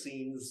other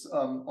scenes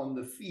on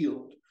the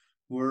field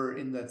were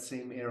in that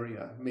same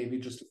area, maybe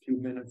just a few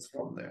minutes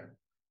from there.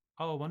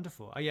 Oh,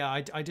 wonderful. Yeah,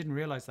 I didn't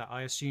realize that.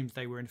 I assumed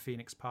they were in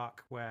Phoenix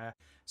Park where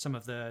some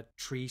of the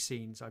tree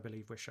scenes, I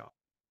believe, were shot.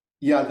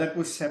 Yeah, that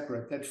was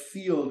separate. That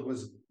field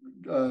was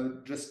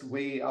just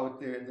way out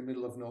there in the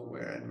middle of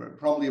nowhere, and we're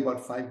probably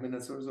about 5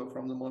 minutes or so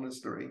from the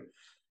monastery,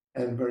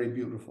 and very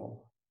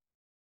beautiful.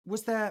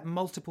 Was there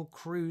multiple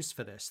crews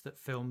for this that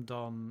filmed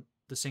on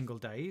the single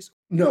days?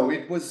 No,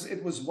 it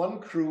was one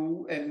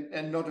crew,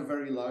 and not a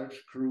very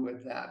large crew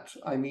at that.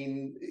 I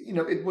mean,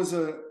 it was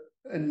a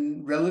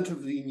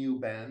relatively new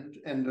band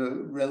and a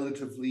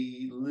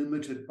relatively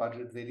limited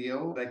budget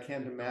video. I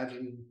can't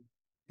imagine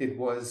it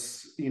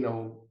was,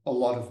 a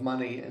lot of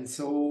money. And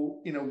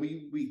so,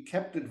 we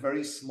kept it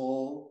very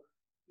small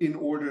in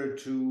order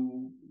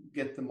to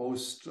get the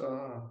most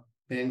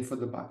bang for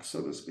the buck,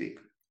 so to speak.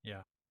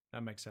 Yeah,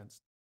 that makes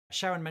sense.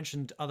 Sharon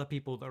mentioned other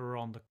people that were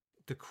on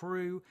the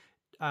crew,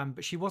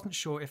 but she wasn't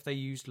sure if they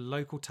used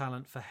local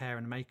talent for hair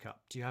and makeup.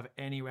 Do you have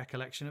any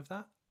recollection of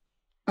that?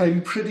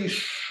 I'm pretty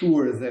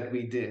sure that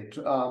we did,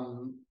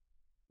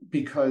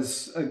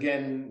 because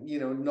again,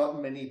 not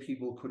many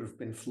people could have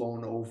been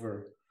flown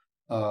over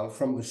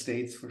from the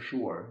States for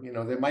sure.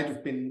 There might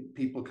have been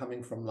people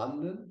coming from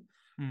London,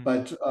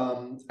 but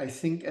I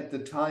think at the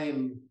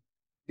time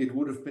it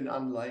would have been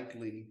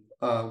unlikely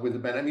with a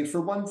band. I mean,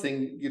 for one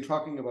thing, you're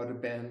talking about a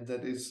band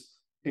that is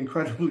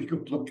incredibly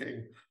good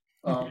looking.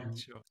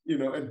 Sure.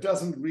 It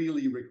doesn't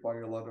really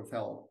require a lot of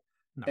help.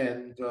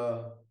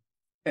 No.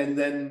 And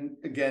then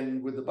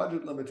again, with the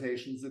budget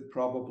limitations, it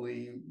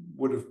probably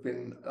would have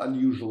been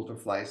unusual to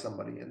fly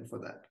somebody in for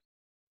that.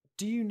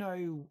 Do you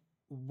know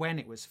when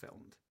it was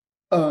filmed?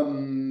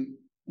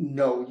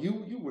 No,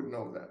 you would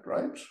know that,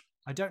 right?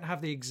 I don't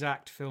have the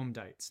exact film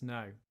dates.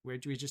 No, we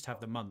just have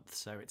the month,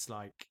 so it's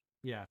like,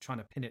 yeah, trying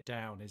to pin it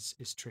down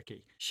is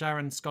tricky.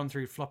 Sharon's gone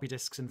through floppy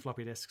disks and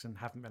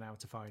haven't been able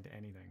to find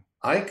anything.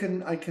 I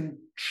can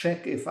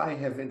check if I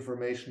have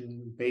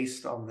information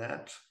based on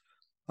that.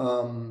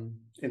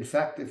 In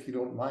fact, if you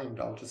don't mind,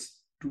 I'll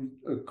just do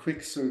a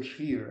quick search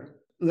here.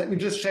 Let me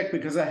just check,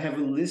 because I have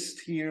a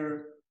list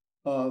here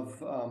of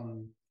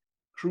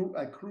crew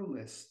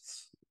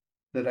lists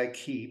that I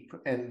keep,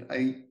 and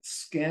I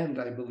scanned,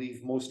 I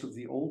believe, most of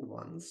the old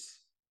ones.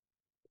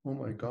 Oh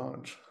my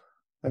God,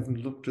 I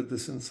haven't looked at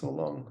this in so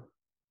long.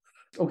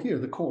 Oh, here,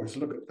 the cores,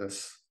 look at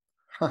this.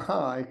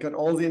 Haha, I got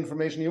all the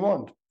information you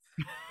want.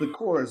 The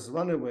Course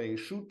Runaway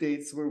shoot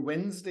dates were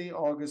Wednesday,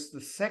 August the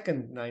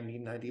 2nd,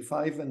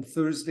 1995, and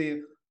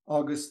Thursday,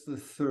 August the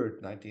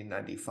 3rd,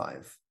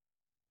 1995.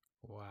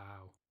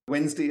 Wow.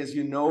 Wednesday, as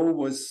you know,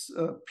 was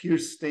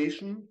Pierce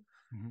Station.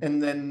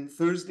 And then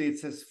Thursday, it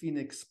says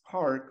Phoenix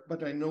Park,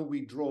 but I know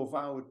we drove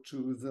out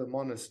to the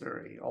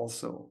monastery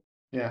also.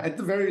 Yeah, at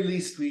the very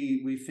least,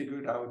 we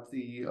figured out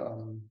the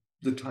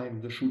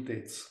time, the shoot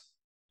dates.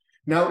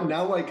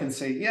 Now I can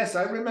say, yes,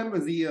 I remember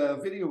the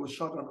video was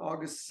shot on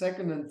August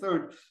 2nd and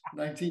 3rd,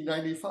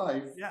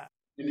 1995. Yeah.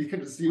 And you can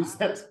just use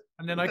that.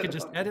 And then I could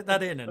just edit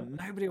that in and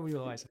nobody will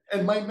realize it.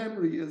 And my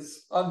memory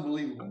is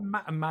unbelievable.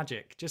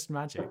 Magic, just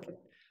magic.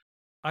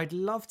 I'd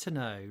love to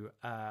know,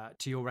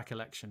 to your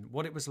recollection,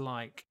 what it was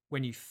like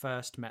when you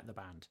first met the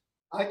band.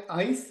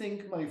 I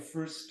think my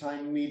first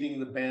time meeting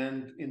the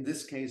band, in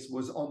this case,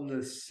 was on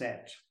the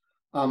set.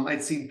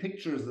 I'd seen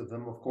pictures of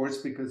them, of course,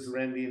 because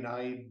Randy and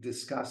I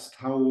discussed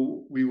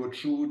how we would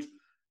shoot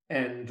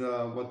and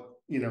what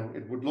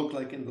it would look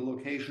like in the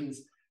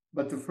locations.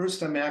 But the first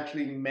time I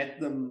actually met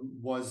them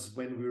was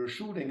when we were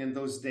shooting. And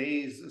those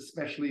days,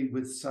 especially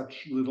with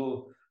such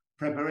little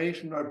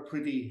preparation, are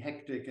pretty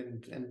hectic,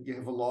 and you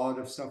have a lot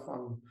of stuff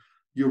on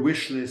your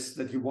wish list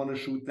that you want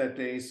to shoot that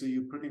day. So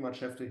you pretty much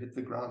have to hit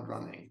the ground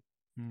running.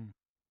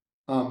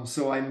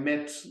 So I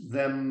met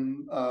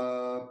them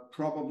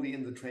probably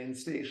in the train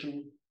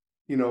station,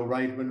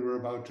 right when we were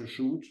about to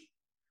shoot.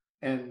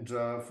 And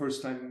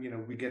first time,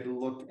 we get a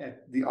look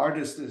at the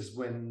artist is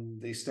when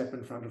they step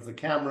in front of the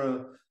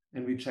camera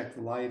and we check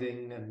the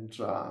lighting. And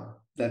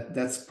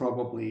that's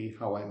probably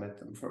how I met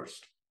them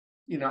first.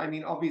 I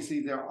mean,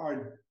 obviously there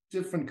are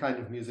different kind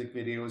of music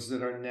videos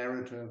that are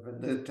narrative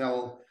and that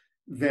tell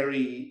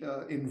very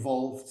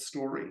involved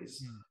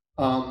stories.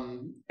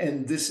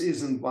 And this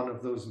isn't one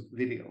of those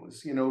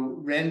videos.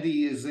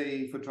 Randy is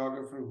a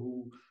photographer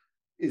who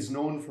is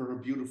known for her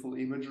beautiful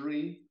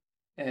imagery,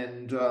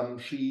 and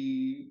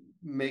she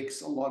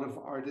makes a lot of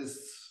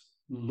artists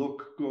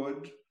look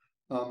good.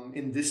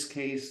 In this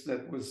case,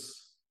 that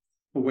was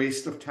a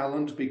waste of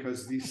talent,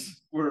 because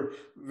these were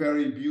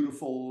very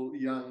beautiful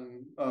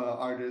young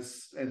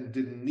artists and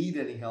didn't need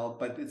any help,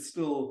 but it's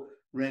still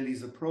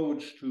Randy's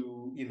approach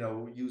to,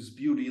 use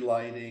beauty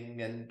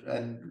lighting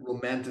and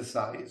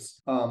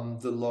romanticize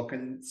the look.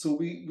 And so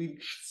we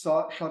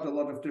shot a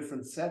lot of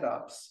different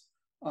setups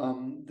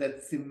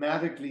that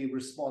thematically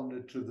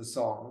responded to the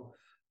song.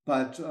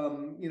 But,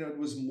 it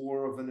was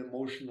more of an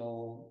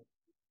emotional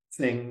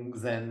thing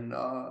than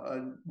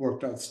a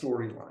worked out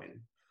storyline.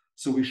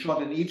 So we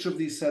shot in each of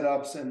these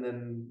setups, and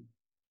then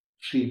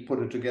she put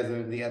it together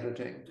in the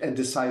editing and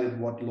decided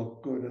what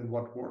looked good and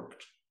what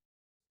worked.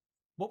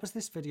 What was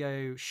this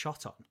video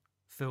shot on,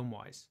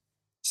 film-wise?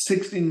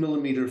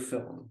 16mm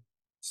film.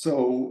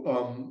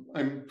 So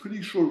I'm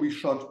pretty sure we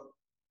shot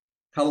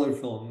color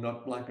film,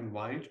 not black and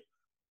white,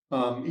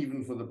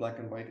 even for the black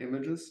and white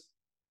images.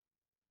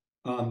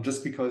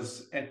 Just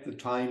because at the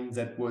time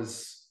that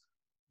was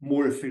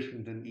more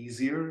efficient and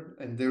easier.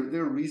 And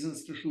there are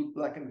reasons to shoot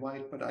black and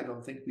white, but I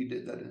don't think we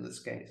did that in this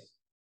case.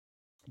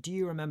 Do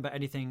you remember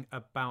anything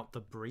about the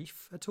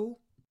brief at all?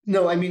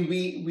 No, I mean,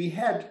 we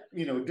had,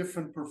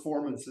 different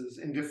performances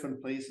in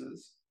different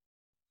places.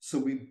 So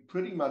we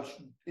pretty much,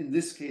 in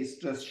this case,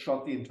 just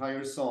shot the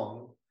entire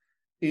song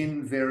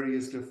in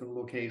various different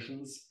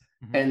locations.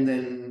 Mm-hmm. And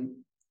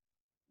then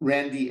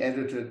Randy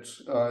edited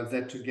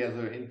that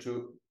together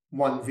into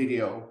one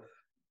video.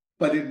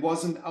 But it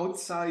wasn't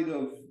outside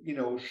of,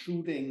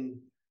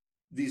 shooting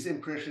these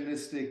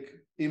impressionistic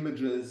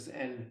images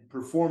and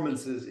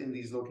performances in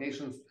these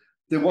locations.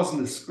 There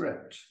wasn't a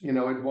script,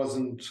 it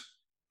wasn't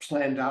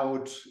planned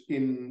out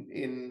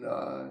in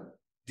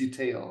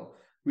detail.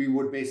 We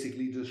would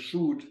basically just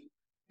shoot,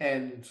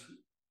 and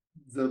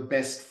the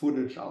best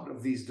footage out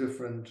of these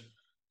different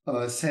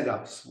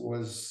setups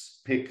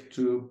was picked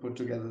to put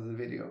together the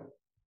video.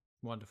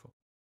 Wonderful.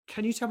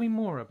 Can you tell me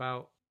more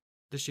about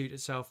the shoot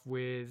itself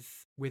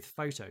with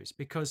photos?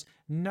 Because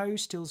no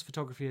stills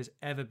photography has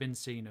ever been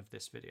seen of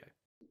this video.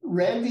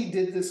 Randy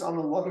did this on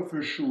a lot of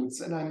her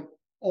shoots, and I'm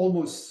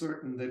almost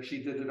certain that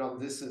she did it on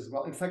this as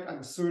well. In fact,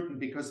 I'm certain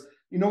because,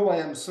 you know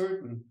why I'm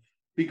certain?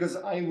 Because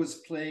I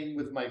was playing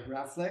with my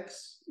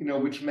Graflex,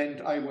 which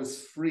meant I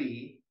was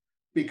free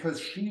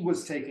because she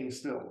was taking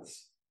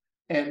stills.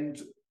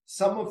 And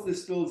some of the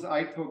stills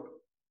I took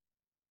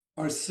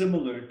are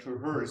similar to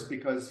hers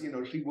because,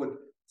 she would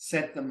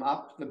set them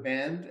up, the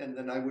band, and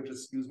then I would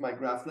just use my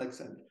Graflex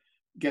and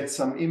get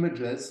some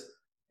images.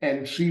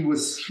 And she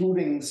was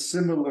shooting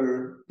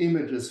similar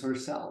images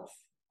herself.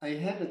 I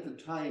had at the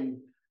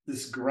time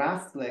this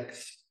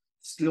Graflex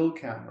still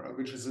camera,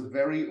 which is a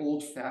very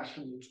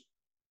old-fashioned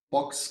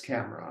box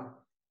camera,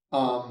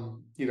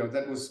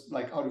 that was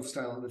like out of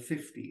style in the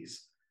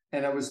 50s.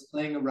 And I was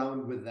playing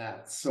around with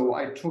that. So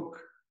I took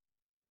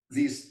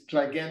these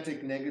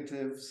gigantic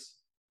negatives.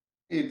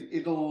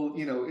 It'll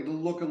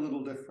look a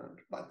little different,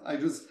 but I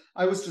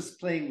was just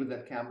playing with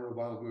that camera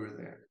while we were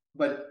there.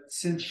 But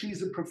since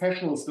she's a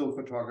professional still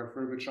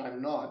photographer, which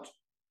I'm not,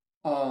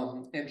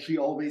 and she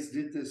always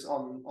did this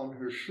on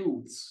her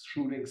shoots,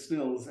 shooting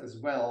stills as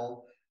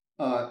well,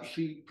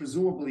 she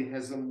presumably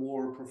has a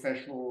more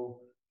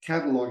professional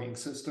cataloging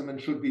system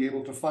and should be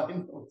able to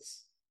find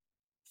those.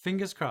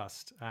 Fingers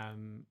crossed.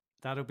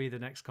 That'll be the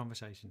next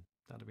conversation.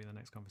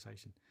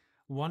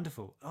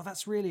 Wonderful. Oh,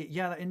 that's really,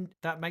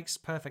 that makes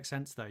perfect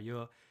sense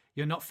though.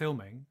 You're not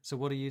filming, so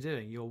what are you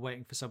doing? You're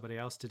waiting for somebody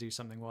else to do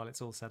something while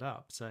it's all set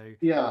up. So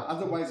yeah,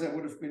 otherwise I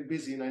would have been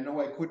busy, and I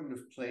know I couldn't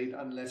have played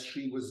unless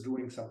she was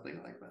doing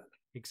something like that.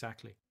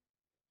 Exactly.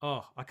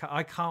 Oh,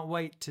 I can't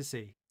wait to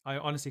see. I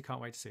honestly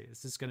can't wait to see.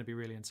 This is going to be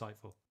really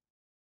insightful.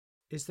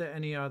 Is there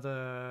any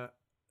other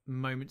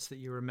moments that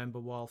you remember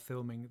while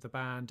filming the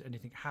band?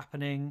 Anything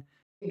happening?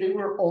 They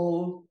were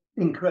all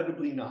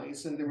incredibly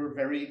nice, and they were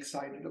very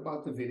excited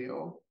about the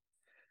video.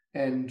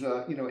 And,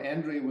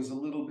 Andre was a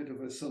little bit of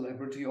a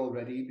celebrity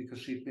already because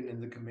she'd been in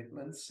The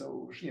Commitments.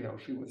 So, she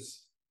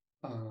was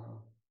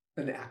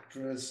an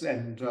actress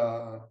and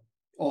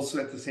also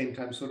at the same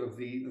time sort of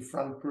the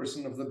front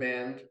person of the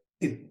band.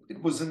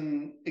 It was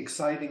an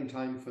exciting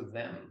time for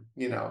them,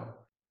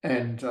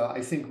 and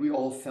I think we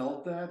all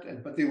felt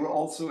that. But they were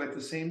also at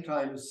the same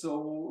time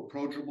so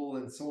approachable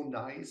and so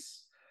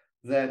nice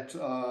that,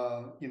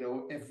 a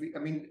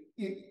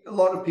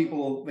lot of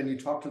people, when you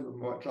talk to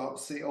them about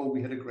jobs, say, oh,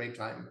 we had a great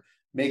time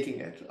making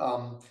it.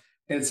 And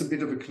it's a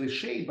bit of a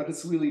cliche, but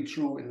it's really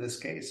true in this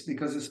case,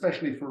 because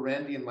especially for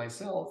Randy and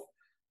myself,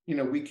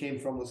 we came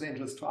from Los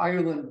Angeles to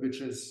Ireland,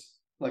 which is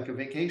like a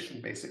vacation,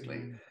 basically.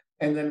 Mm-hmm.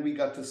 And then we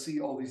got to see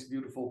all these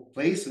beautiful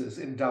places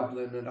in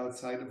Dublin and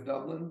outside of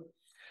Dublin.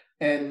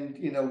 And,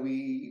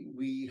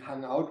 we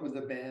hung out with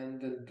the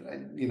band,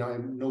 and I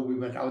know we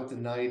went out the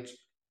night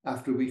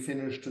after we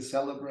finished to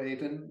celebrate,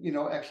 and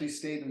actually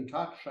stayed in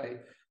touch.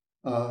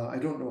 I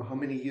don't know how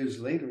many years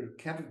later,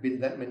 can't have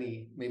been that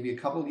many, maybe a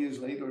couple years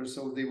later.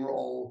 So they were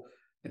all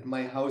at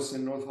my house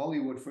in North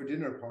Hollywood for a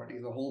dinner party,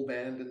 the whole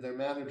band and their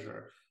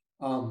manager,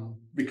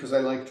 because I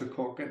like to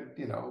cook,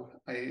 and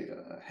I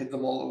had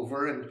them all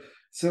over. And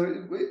so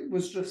it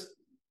was just,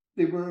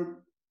 they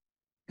were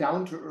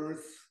down to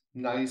earth,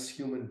 nice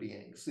human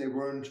beings. They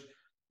weren't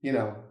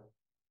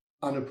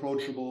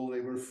unapproachable.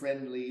 They were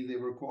friendly. They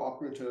were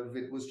cooperative.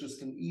 It was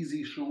just an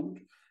easy shoot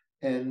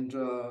and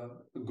a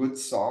good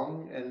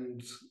song,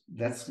 and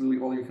that's really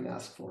all you can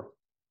ask for.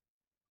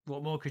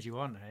 What more could you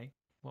want, eh?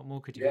 What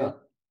more could you want?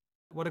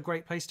 What a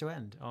great place to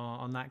end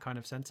on that kind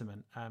of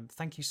sentiment.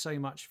 Thank you so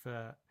much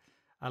for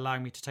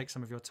allowing me to take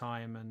some of your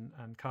time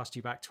and cast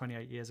you back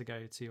 28 years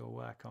ago to your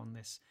work on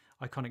this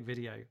iconic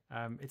video.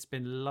 It's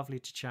been lovely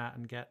to chat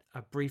and get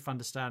a brief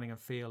understanding and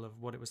feel of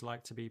what it was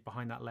like to be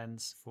behind that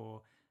lens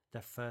for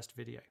their first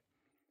video.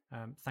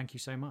 Thank you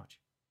so much.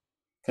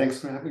 Thanks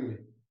for having me.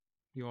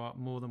 You are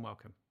more than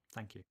welcome.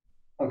 Thank you.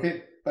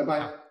 Okay,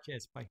 bye-bye.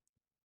 Cheers, bye.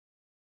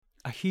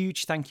 A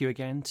huge thank you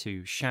again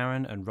to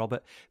Sharon and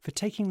Robert for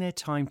taking their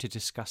time to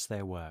discuss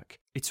their work.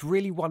 It's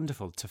really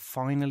wonderful to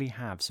finally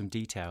have some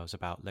details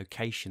about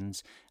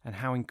locations and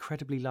how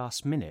incredibly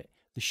last minute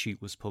the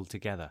shoot was pulled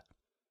together.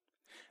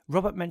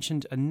 Robert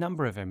mentioned a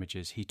number of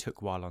images he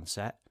took while on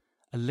set.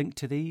 A link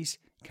to these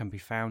can be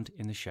found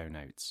in the show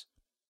notes.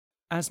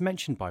 As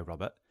mentioned by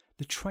Robert,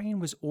 the train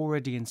was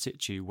already in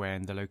situ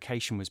when the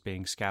location was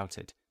being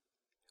scouted.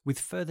 With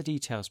further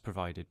details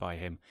provided by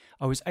him,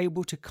 I was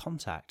able to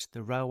contact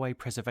the Railway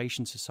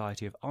Preservation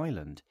Society of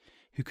Ireland,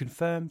 who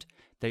confirmed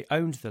they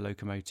owned the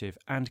locomotive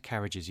and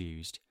carriages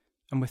used,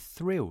 and were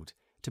thrilled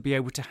to be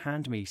able to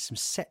hand me some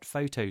set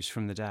photos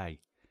from the day,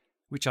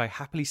 which I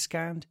happily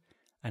scanned,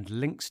 and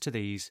links to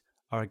these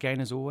are again,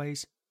 as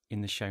always,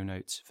 in the show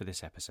notes for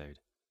this episode.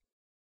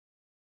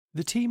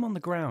 The team on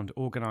the ground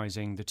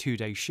organising the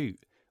 2-day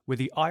shoot were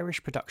the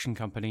Irish production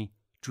company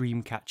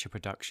Dreamcatcher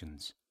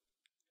Productions,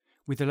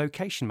 with the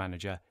location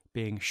manager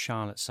being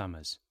Charlotte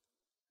Summers.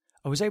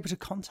 I was able to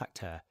contact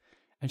her,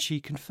 and she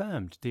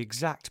confirmed the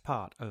exact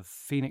part of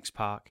Phoenix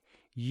Park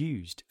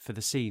used for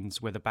the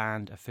scenes where the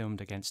band are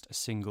filmed against a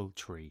single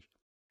tree.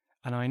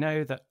 And I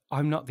know that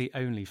I'm not the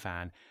only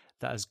fan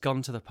that has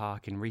gone to the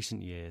park in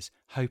recent years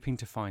hoping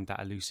to find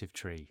that elusive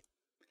tree.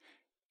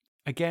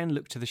 Again,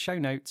 look to the show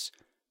notes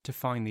to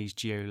find these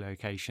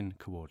geolocation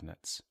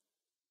coordinates.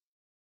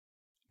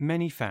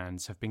 Many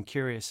fans have been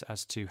curious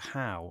as to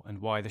how and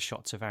why the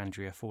shots of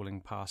Andrea falling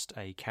past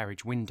a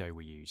carriage window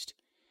were used.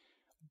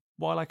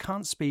 While I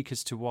can't speak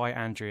as to why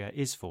Andrea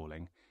is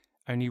falling,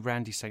 only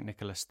Randy St.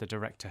 Nicholas, the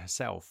director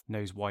herself,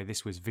 knows why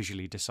this was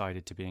visually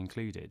decided to be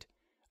included.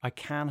 I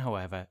can,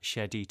 however,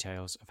 share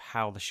details of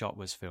how the shot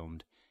was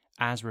filmed,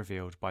 as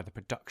revealed by the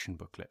production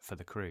booklet for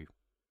the crew.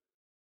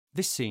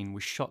 This scene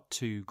was shot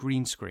to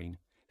green screen,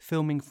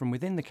 filming from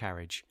within the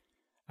carriage,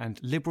 and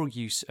liberal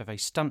use of a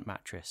stunt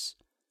mattress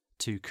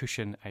to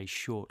cushion a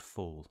short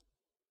fall.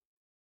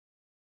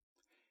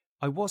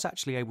 I was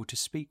actually able to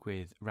speak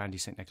with Randy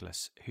St.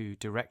 Nicholas, who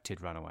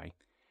directed Runaway,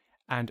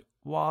 and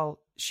while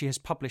she has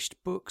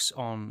published books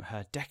on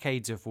her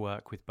decades of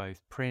work with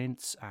both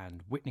Prince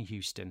and Whitney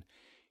Houston,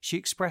 she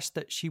expressed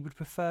that she would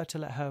prefer to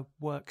let her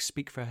work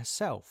speak for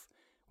herself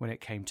when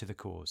it came to the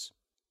cause.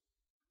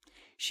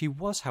 She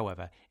was,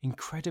 however,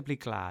 incredibly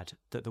glad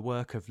that the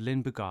work of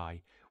Lynn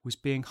Bugaj was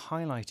being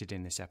highlighted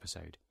in this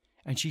episode,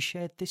 and she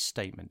shared this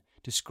statement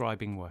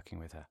describing working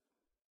with her.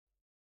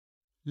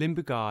 Lynn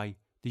Bugaj,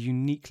 the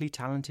uniquely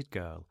talented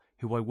girl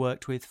who I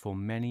worked with for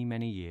many,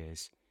 many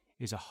years,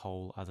 is a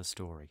whole other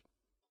story.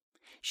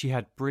 She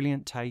had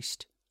brilliant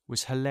taste,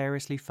 was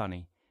hilariously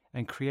funny,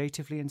 and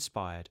creatively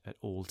inspired at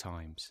all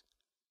times.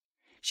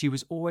 She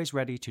was always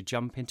ready to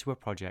jump into a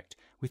project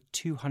with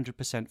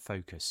 200%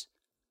 focus,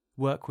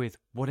 work with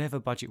whatever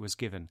budget was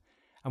given,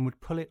 and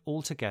would pull it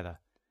all together,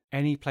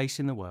 any place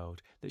in the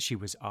world that she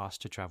was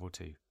asked to travel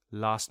to,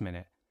 last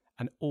minute,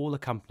 and all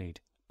accompanied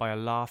by a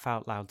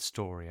laugh-out-loud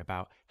story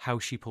about how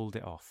she pulled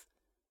it off,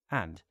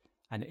 and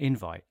an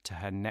invite to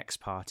her next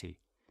party,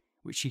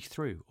 which she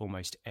threw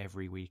almost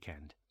every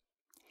weekend.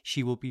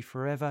 She will be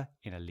forever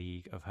in a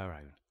league of her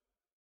own.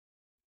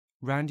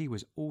 Randy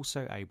was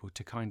also able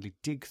to kindly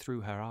dig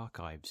through her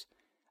archives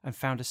and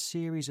found a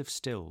series of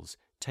stills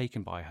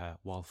taken by her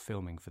while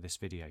filming for this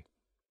video.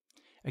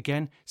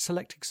 Again,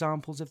 select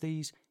examples of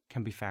these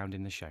can be found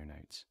in the show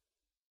notes.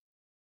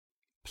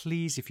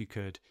 Please, if you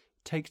could,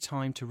 take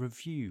time to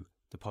review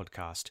the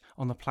podcast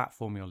on the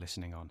platform you're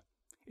listening on.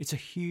 It's a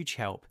huge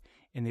help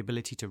in the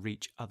ability to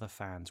reach other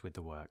fans with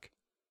the work,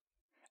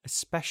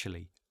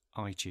 especially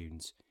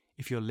iTunes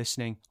if you're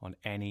listening on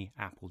any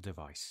Apple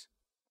device.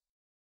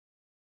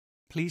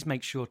 Please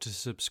make sure to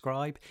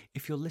subscribe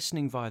if you're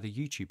listening via the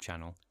YouTube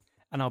channel,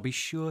 and I'll be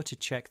sure to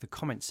check the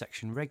comments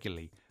section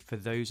regularly for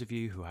those of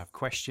you who have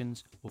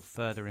questions or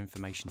further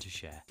information to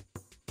share.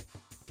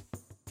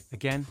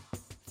 Again,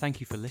 thank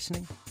you for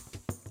listening.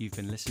 You've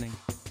been listening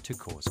to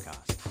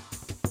Causecast.